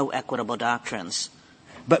no equitable doctrines.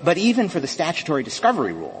 But even for the statutory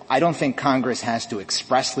discovery rule, I don't think Congress has to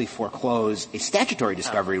expressly foreclose a statutory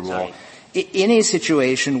discovery rule in a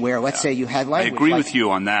situation where, let's say, you had language. I agree with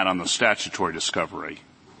you on that on the statutory discovery.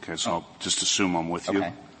 Okay, so I'll just assume I'm with you.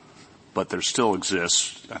 Okay. But there still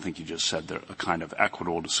exists, I think you just said, a kind of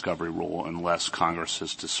equitable discovery rule unless Congress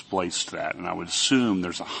has displaced that. And I would assume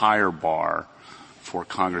there's a higher bar for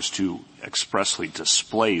Congress to expressly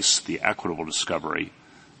displace the equitable discovery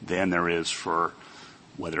than there is for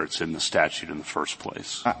whether it's in the statute in the first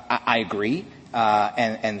place. I agree.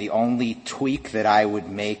 And the only tweak that I would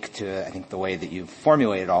make to, I think, the way that you've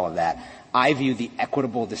formulated all of that, I view the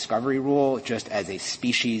equitable discovery rule just as a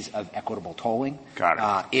species of equitable tolling.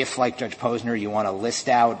 Got it. If, like Judge Posner, you want to list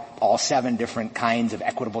out all 7 different kinds of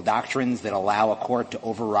equitable doctrines that allow a court to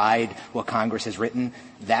override what Congress has written,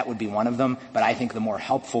 that would be one of them. But I think the more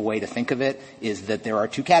helpful way to think of it is that there are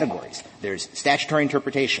 2 categories. There's statutory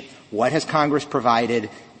interpretation. What has Congress provided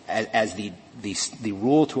as the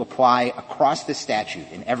rule to apply across the statute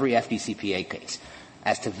in every FDCPA case?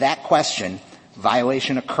 As to that question,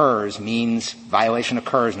 violation occurs means violation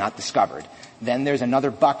occurs, not discovered. Then there's another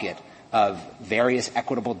bucket of various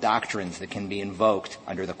equitable doctrines that can be invoked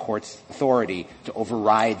under the court's authority to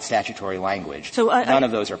override statutory language. So none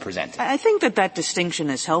of those are presented. I think that distinction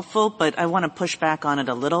is helpful, but I want to push back on it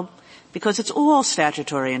a little because it's all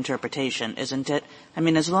statutory interpretation, isn't it? I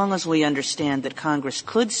mean, as long as we understand that Congress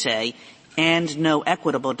could say, and no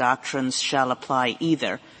equitable doctrines shall apply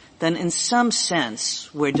either, then in some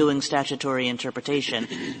sense we're doing statutory interpretation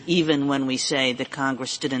even when we say that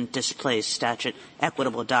Congress didn't displace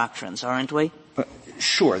equitable doctrines, aren't we?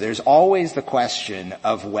 Sure. There's always the question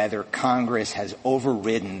of whether Congress has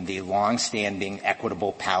overridden the longstanding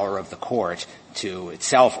equitable power of the court to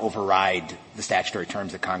itself override the statutory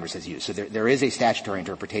terms that Congress has used. So there is a statutory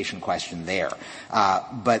interpretation question there.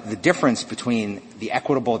 But the difference between the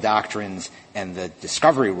equitable doctrines and the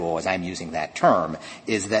discovery rule, as I'm using that term,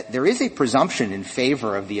 is that there is a presumption in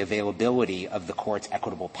favor of the availability of the court's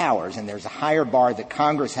equitable powers, and there's a higher bar that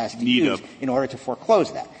Congress has to use in order to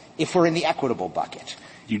foreclose that, if we're in the equitable bucket.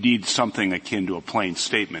 You need something akin to a plain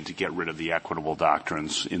statement to get rid of the equitable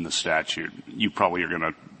doctrines in the statute. You probably are going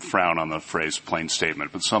to frown on the phrase plain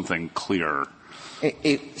statement, but something clearer.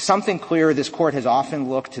 Something clearer, this Court has often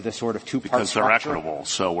looked to the sort of two-part because structure. Because they're equitable,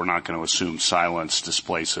 so we're not going to assume silence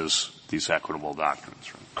displaces these equitable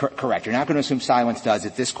doctrines. Right? Correct. You're not going to assume silence does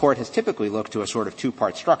it. This Court has typically looked to a sort of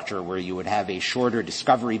two-part structure where you would have a shorter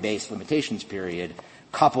discovery-based limitations period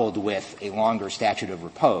coupled with a longer statute of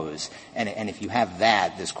repose. And if you have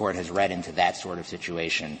that, this Court has read into that sort of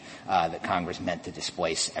situation that Congress meant to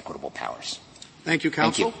displace equitable powers. Thank you,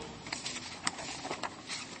 counsel. Thank you.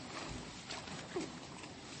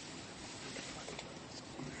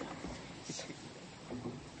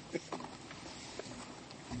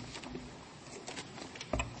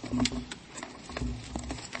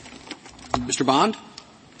 Mr. Bond?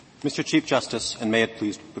 Mr. Chief Justice, and may it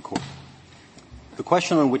please the Court. The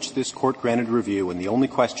question on which this Court granted review, and the only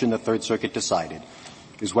question the Third Circuit decided,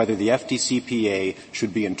 is whether the FDCPA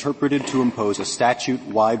should be interpreted to impose a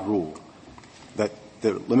statute-wide rule that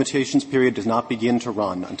the limitations period does not begin to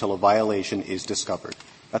run until a violation is discovered.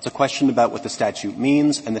 That's a question about what the statute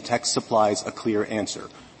means, and the text supplies a clear answer.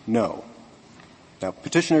 No. Now,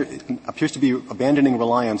 Petitioner appears to be abandoning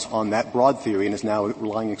reliance on that broad theory and is now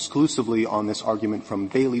relying exclusively on this argument from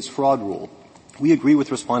Bailey's fraud rule. We agree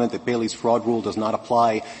with Respondent that Bailey's fraud rule does not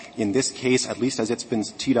apply in this case, at least as it's been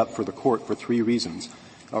teed up for the Court, for three reasons,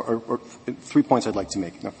 or 3 points I'd like to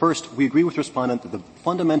make. Now, first, we agree with Respondent that the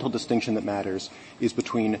fundamental distinction that matters is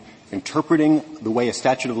between interpreting the way a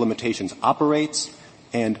statute of limitations operates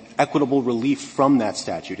and equitable relief from that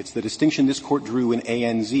statute. It's the distinction this Court drew in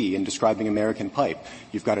ANZ in describing American Pipe.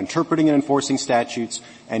 You've got interpreting and enforcing statutes,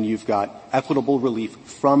 and you've got equitable relief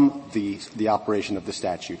from the operation of the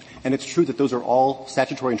statute. And it's true that those are all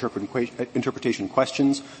statutory interpretation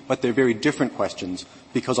questions, but they're very different questions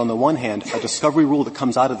because, on the one hand, a discovery rule that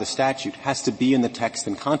comes out of the statute has to be in the text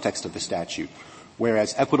and context of the statute,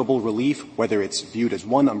 whereas equitable relief, whether it's viewed as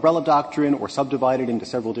one umbrella doctrine or subdivided into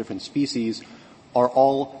several different species, are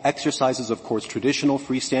all exercises of courts' traditional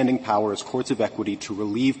freestanding power as courts of equity to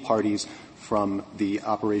relieve parties from the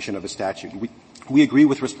operation of a statute. We agree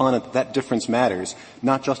with Respondent that that difference matters,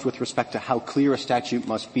 not just with respect to how clear a statute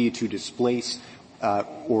must be to displace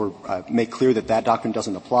or make clear that that doctrine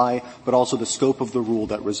doesn't apply, but also the scope of the rule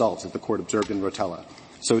that results, as the Court observed in Rotella.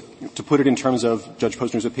 So to put it in terms of Judge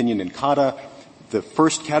Posner's opinion in Cotta, the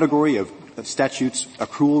first category of statutes,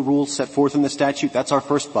 accrual rules set forth in the statute, that's our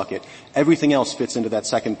first bucket. Everything else fits into that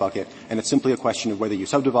second bucket, and it's simply a question of whether you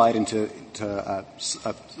subdivide into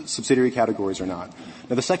subsidiary categories or not.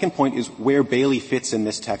 Now, the second point is where Bailey fits in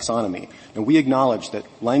this taxonomy. And we acknowledge that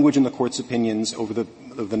language in the Court's opinions over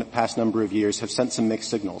the past number of years have sent some mixed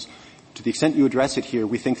signals. To the extent you address it here,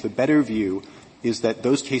 we think the better view is that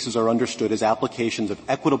those cases are understood as applications of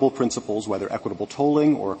equitable principles, whether equitable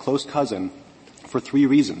tolling or a close cousin, for three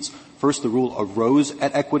reasons. First, the rule arose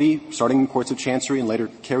at equity, starting in courts of chancery and later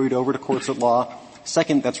carried over to courts of law.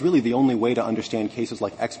 Second, that's really the only way to understand cases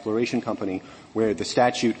like Exploration Company, where the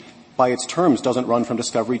statute, by its terms, doesn't run from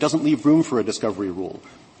discovery, doesn't leave room for a discovery rule.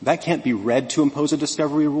 That can't be read to impose a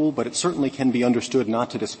discovery rule, but it certainly can be understood not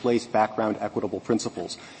to displace background equitable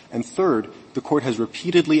principles. And third, the Court has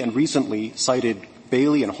repeatedly and recently cited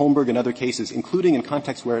Bailey and Holmberg and other cases, including in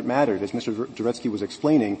contexts where it mattered, as Mr. Dvoretsky was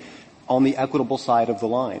explaining, on the equitable side of the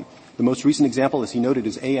line. The most recent example, as he noted,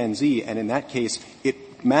 is ANZ, and in that case,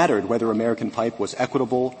 it mattered whether American Pipe was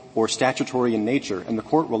equitable or statutory in nature, and the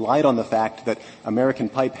Court relied on the fact that American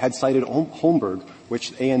Pipe had cited Holmberg,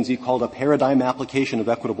 which ANZ called a paradigm application of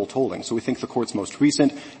equitable tolling. So we think the Court's most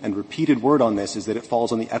recent and repeated word on this is that it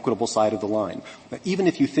falls on the equitable side of the line. Now, even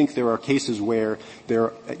if you think there are cases where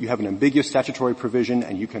you have an ambiguous statutory provision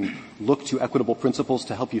and you can look to equitable principles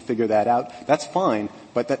to help you figure that out, that's fine,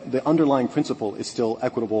 but the underlying principle is still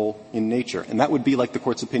equitable in nature. And that would be like the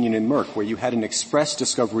Court's opinion in Merck, where you had an express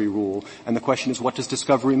discovery rule, and the question is, what does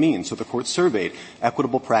discovery mean? So the Court surveyed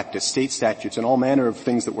equitable practice, state statutes, and all manner of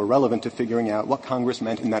things that were relevant to figuring out what Congress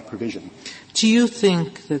meant in that provision. Do you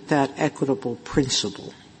think that that equitable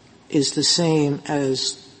principle is the same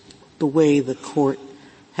as the way the Court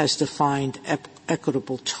has defined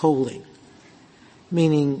equitable tolling?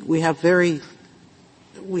 Meaning we have very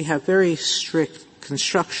we have very strict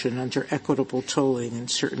construction under equitable tolling and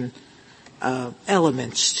certain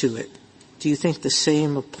elements to it. Do you think the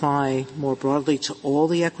same apply more broadly to all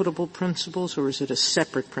the equitable principles, or is it a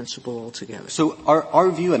separate principle altogether? So our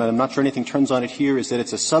view, and I'm not sure anything turns on it here, is that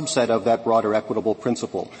it's a subset of that broader equitable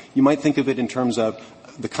principle. You might think of it in terms of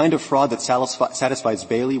the kind of fraud that satisfies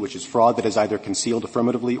Bailey, which is fraud that is either concealed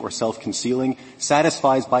affirmatively or self-concealing,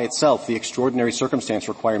 satisfies by itself the extraordinary circumstance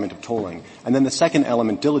requirement of tolling. And then the second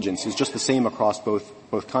element, diligence, is just the same across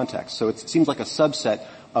both contexts. So it seems like a subset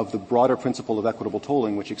of the broader principle of equitable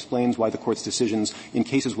tolling, which explains why the Court's decisions in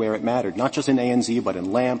cases where it mattered, not just in ANZ, but in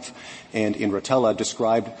Lampf and in Rotella,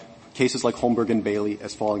 described cases like Holmberg and Bailey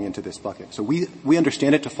as falling into this bucket. So we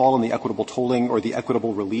understand it to fall on the equitable tolling or the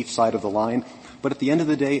equitable relief side of the line. But at the end of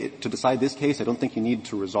the day, to decide this case, I don't think you need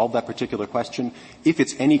to resolve that particular question. If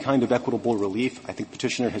it's any kind of equitable relief, I think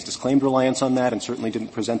Petitioner has disclaimed reliance on that and certainly didn't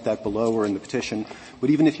present that below or in the petition. But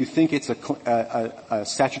even if you think it's a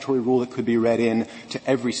statutory rule that could be read in to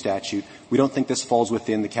every statute, we don't think this falls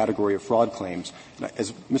within the category of fraud claims.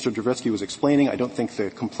 As Mr. Drevetsky was explaining, I don't think the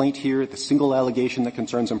complaint here, the single allegation that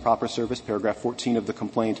concerns improper service, paragraph 14 of the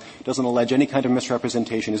complaint, doesn't allege any kind of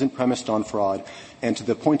misrepresentation, isn't premised on fraud. And to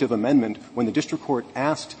the point of amendment, when the district court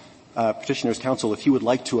asked Petitioner's counsel if he would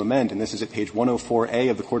like to amend, and this is at page 104A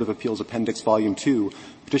of the Court of Appeals Appendix Volume 2,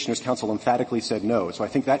 Petitioner's counsel emphatically said no. So I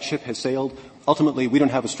think that ship has sailed. Ultimately, we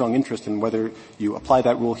don't have a strong interest in whether you apply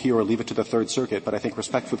that rule here or leave it to the Third Circuit, but I think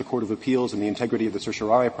respect for the Court of Appeals and the integrity of the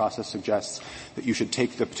certiorari process suggests that you should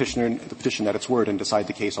take the petition at its word and decide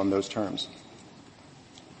the case on those terms.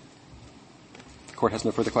 The Court has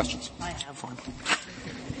no further questions. I have one.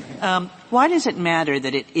 Why does it matter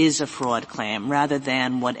that it is a fraud claim rather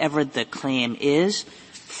than whatever the claim is,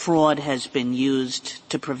 fraud has been used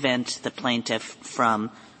to prevent the plaintiff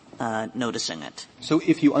from noticing it? So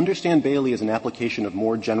if you understand Bailey as an application of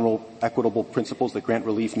more general equitable principles that grant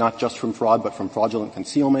relief not just from fraud but from fraudulent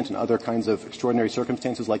concealment and other kinds of extraordinary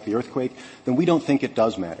circumstances like the earthquake, then we don't think it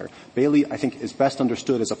does matter. Bailey, I think, is best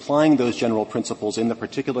understood as applying those general principles in the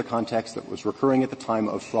particular context that was recurring at the time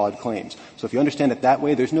of fraud claims. So if you understand it that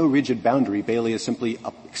way, there's no rigid boundary. Bailey is simply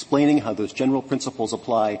explaining how those general principles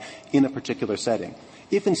apply in a particular setting.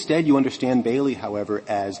 If instead you understand Bailey, however,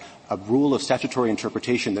 as a rule of statutory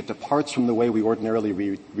interpretation that departs from the way we ordinarily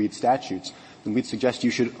read statutes, then we'd suggest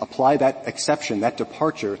you should apply that exception, that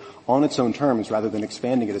departure, on its own terms rather than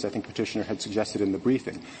expanding it, as I think Petitioner had suggested in the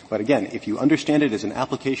briefing. But again, if you understand it as an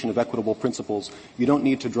application of equitable principles, you don't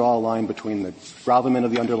need to draw a line between the gravamen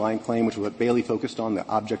of the underlying claim, which is what Bailey focused on, the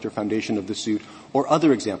object or foundation of the suit, or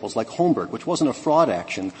other examples like Holmberg, which wasn't a fraud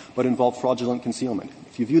action but involved fraudulent concealment.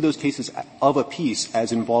 If you view those cases of a piece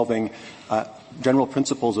as involving general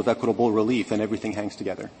principles of equitable relief, then everything hangs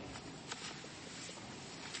together.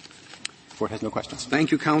 The Court has no questions.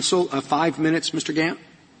 Thank you, counsel. 5 minutes, Mr. Gant.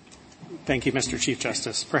 Thank you, Mr. Chief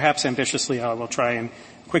Justice. Perhaps ambitiously, I will try and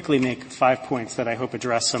quickly make 5 points that I hope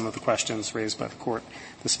address some of the questions raised by the Court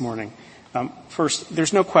this morning. First,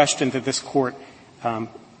 there's no question that this Court,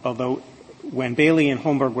 although when Bailey and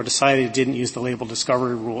Holmberg were decided it didn't use the label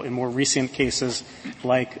discovery rule, in more recent cases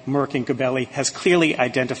like Merck and Gabelli, has clearly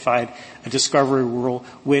identified a discovery rule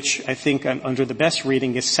which I think under the best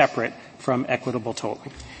reading is separate from equitable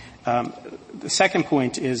tolling. The second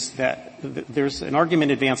point is that there's an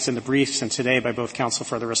argument advanced in the briefs and today by both counsel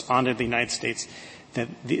for the respondent of the United States that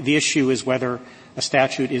the issue is whether a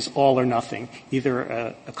statute is all or nothing.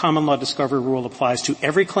 Either a common law discovery rule applies to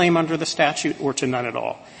every claim under the statute or to none at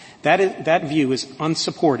all. That view is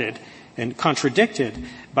unsupported and contradicted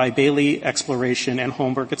by Bailey exploration and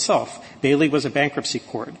Holmberg itself. Bailey was a bankruptcy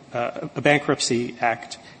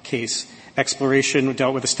act case. Exploration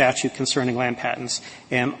dealt with a statute concerning land patents,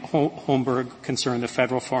 and Holmberg concerned the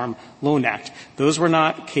Federal Farm Loan Act. Those were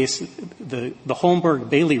not cases. The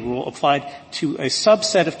Holmberg-Bailey rule applied to a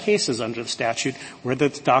subset of cases under the statute where the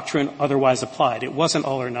doctrine otherwise applied. It wasn't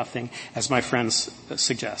all or nothing, as my friends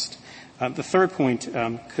suggest. The third point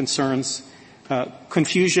concerns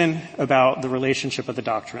confusion about the relationship of the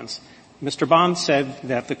doctrines. Mr. Bond said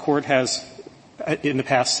that the Court has in the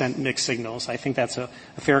past sent mixed signals. I think that's a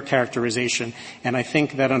fair characterization, and I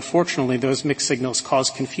think that unfortunately those mixed signals cause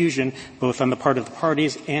confusion both on the part of the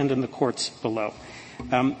parties and in the courts below.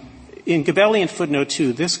 In Gabelli and footnote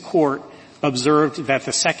 2, this Court observed that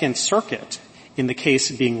the Second Circuit in the case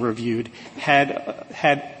being reviewed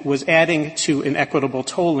was adding to an equitable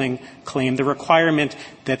tolling claim the requirement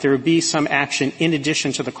that there be some action in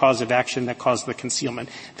addition to the cause of action that caused the concealment.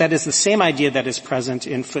 That is the same idea that is present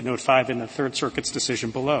in footnote 5 in the Third Circuit's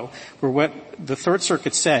decision below, where what the Third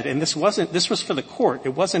Circuit said, and this was for the court.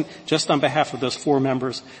 It wasn't just on behalf of those 4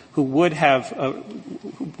 members who would have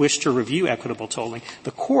wished to review equitable tolling.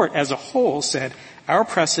 The court as a whole said, our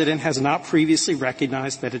precedent has not previously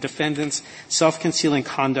recognized that a defendant's self-concealing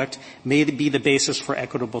conduct may be the basis for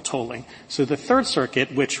equitable tolling. So the Third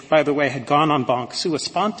Circuit, which, by the way, had gone en banc sua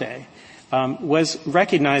sponte, was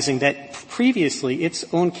recognizing that previously its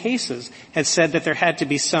own cases had said that there had to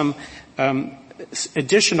be some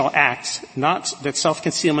additional acts, not that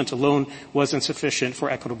self-concealment alone wasn't sufficient for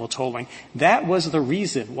equitable tolling. That was the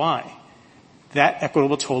reason why that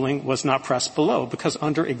equitable tolling was not pressed below, because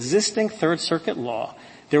under existing Third Circuit law,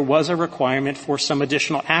 there was a requirement for some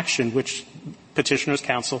additional action, which Petitioner's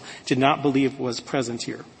counsel did not believe was present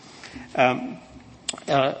here. The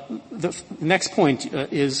next point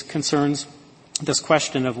concerns this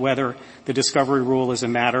question of whether the discovery rule is a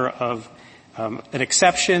matter of an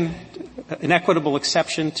exception, an equitable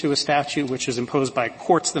exception to a statute which is imposed by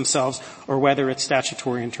courts themselves, or whether it's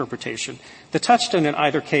statutory interpretation. The touchstone in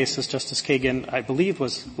either case, as Justice Kagan, I believe,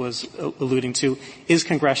 was alluding to, is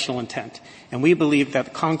congressional intent. And we believe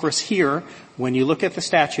that Congress here, when you look at the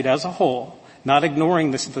statute as a whole, not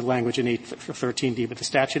ignoring the language in 813D, but the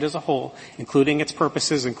statute as a whole, including its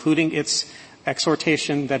purposes, including its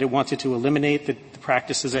exhortation that it wanted to eliminate the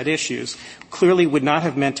practices at issues, clearly would not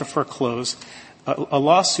have meant to foreclose a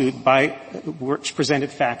lawsuit by which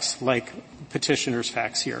presented facts like Petitioner's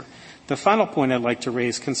facts here. The final point I'd like to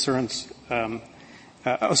raise concerns one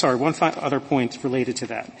other point related to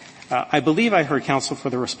that. I believe I heard counsel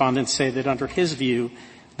for the respondent say that under his view,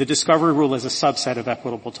 the discovery rule is a subset of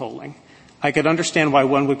equitable tolling. I could understand why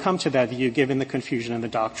one would come to that view given the confusion in the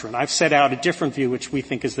doctrine. I've set out a different view which we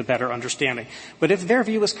think is the better understanding. But if their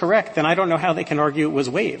view is correct, then I don't know how they can argue it was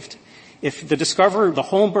waived. If the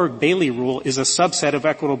Holmberg-Bailey rule is a subset of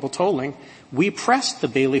equitable tolling, we pressed the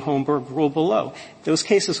Bailey-Holmberg rule below. Those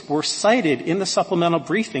cases were cited in the supplemental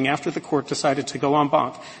briefing after the court decided to go en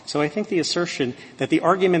banc. So I think the assertion that the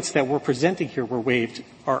arguments that we're presenting here were waived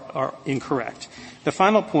are incorrect. The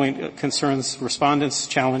final point concerns respondents'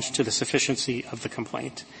 challenge to the sufficiency of the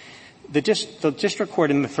complaint. The district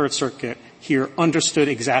court in the Third Circuit here understood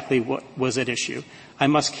exactly what was at issue. I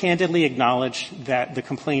must candidly acknowledge that the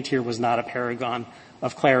complaint here was not a paragon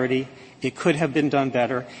of clarity. It could have been done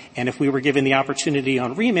better, and if we were given the opportunity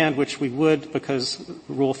on remand, which we would because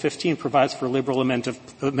Rule 15 provides for a liberal amendment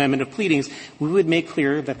of pleadings, we would make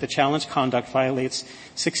clear that the challenged conduct violates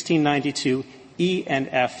 1692 E and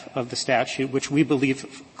F of the statute, which we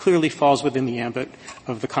believe clearly falls within the ambit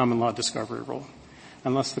of the common law discovery rule.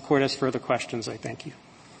 Unless the Court has further questions, I thank you.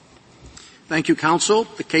 Thank you, counsel.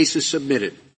 The case is submitted.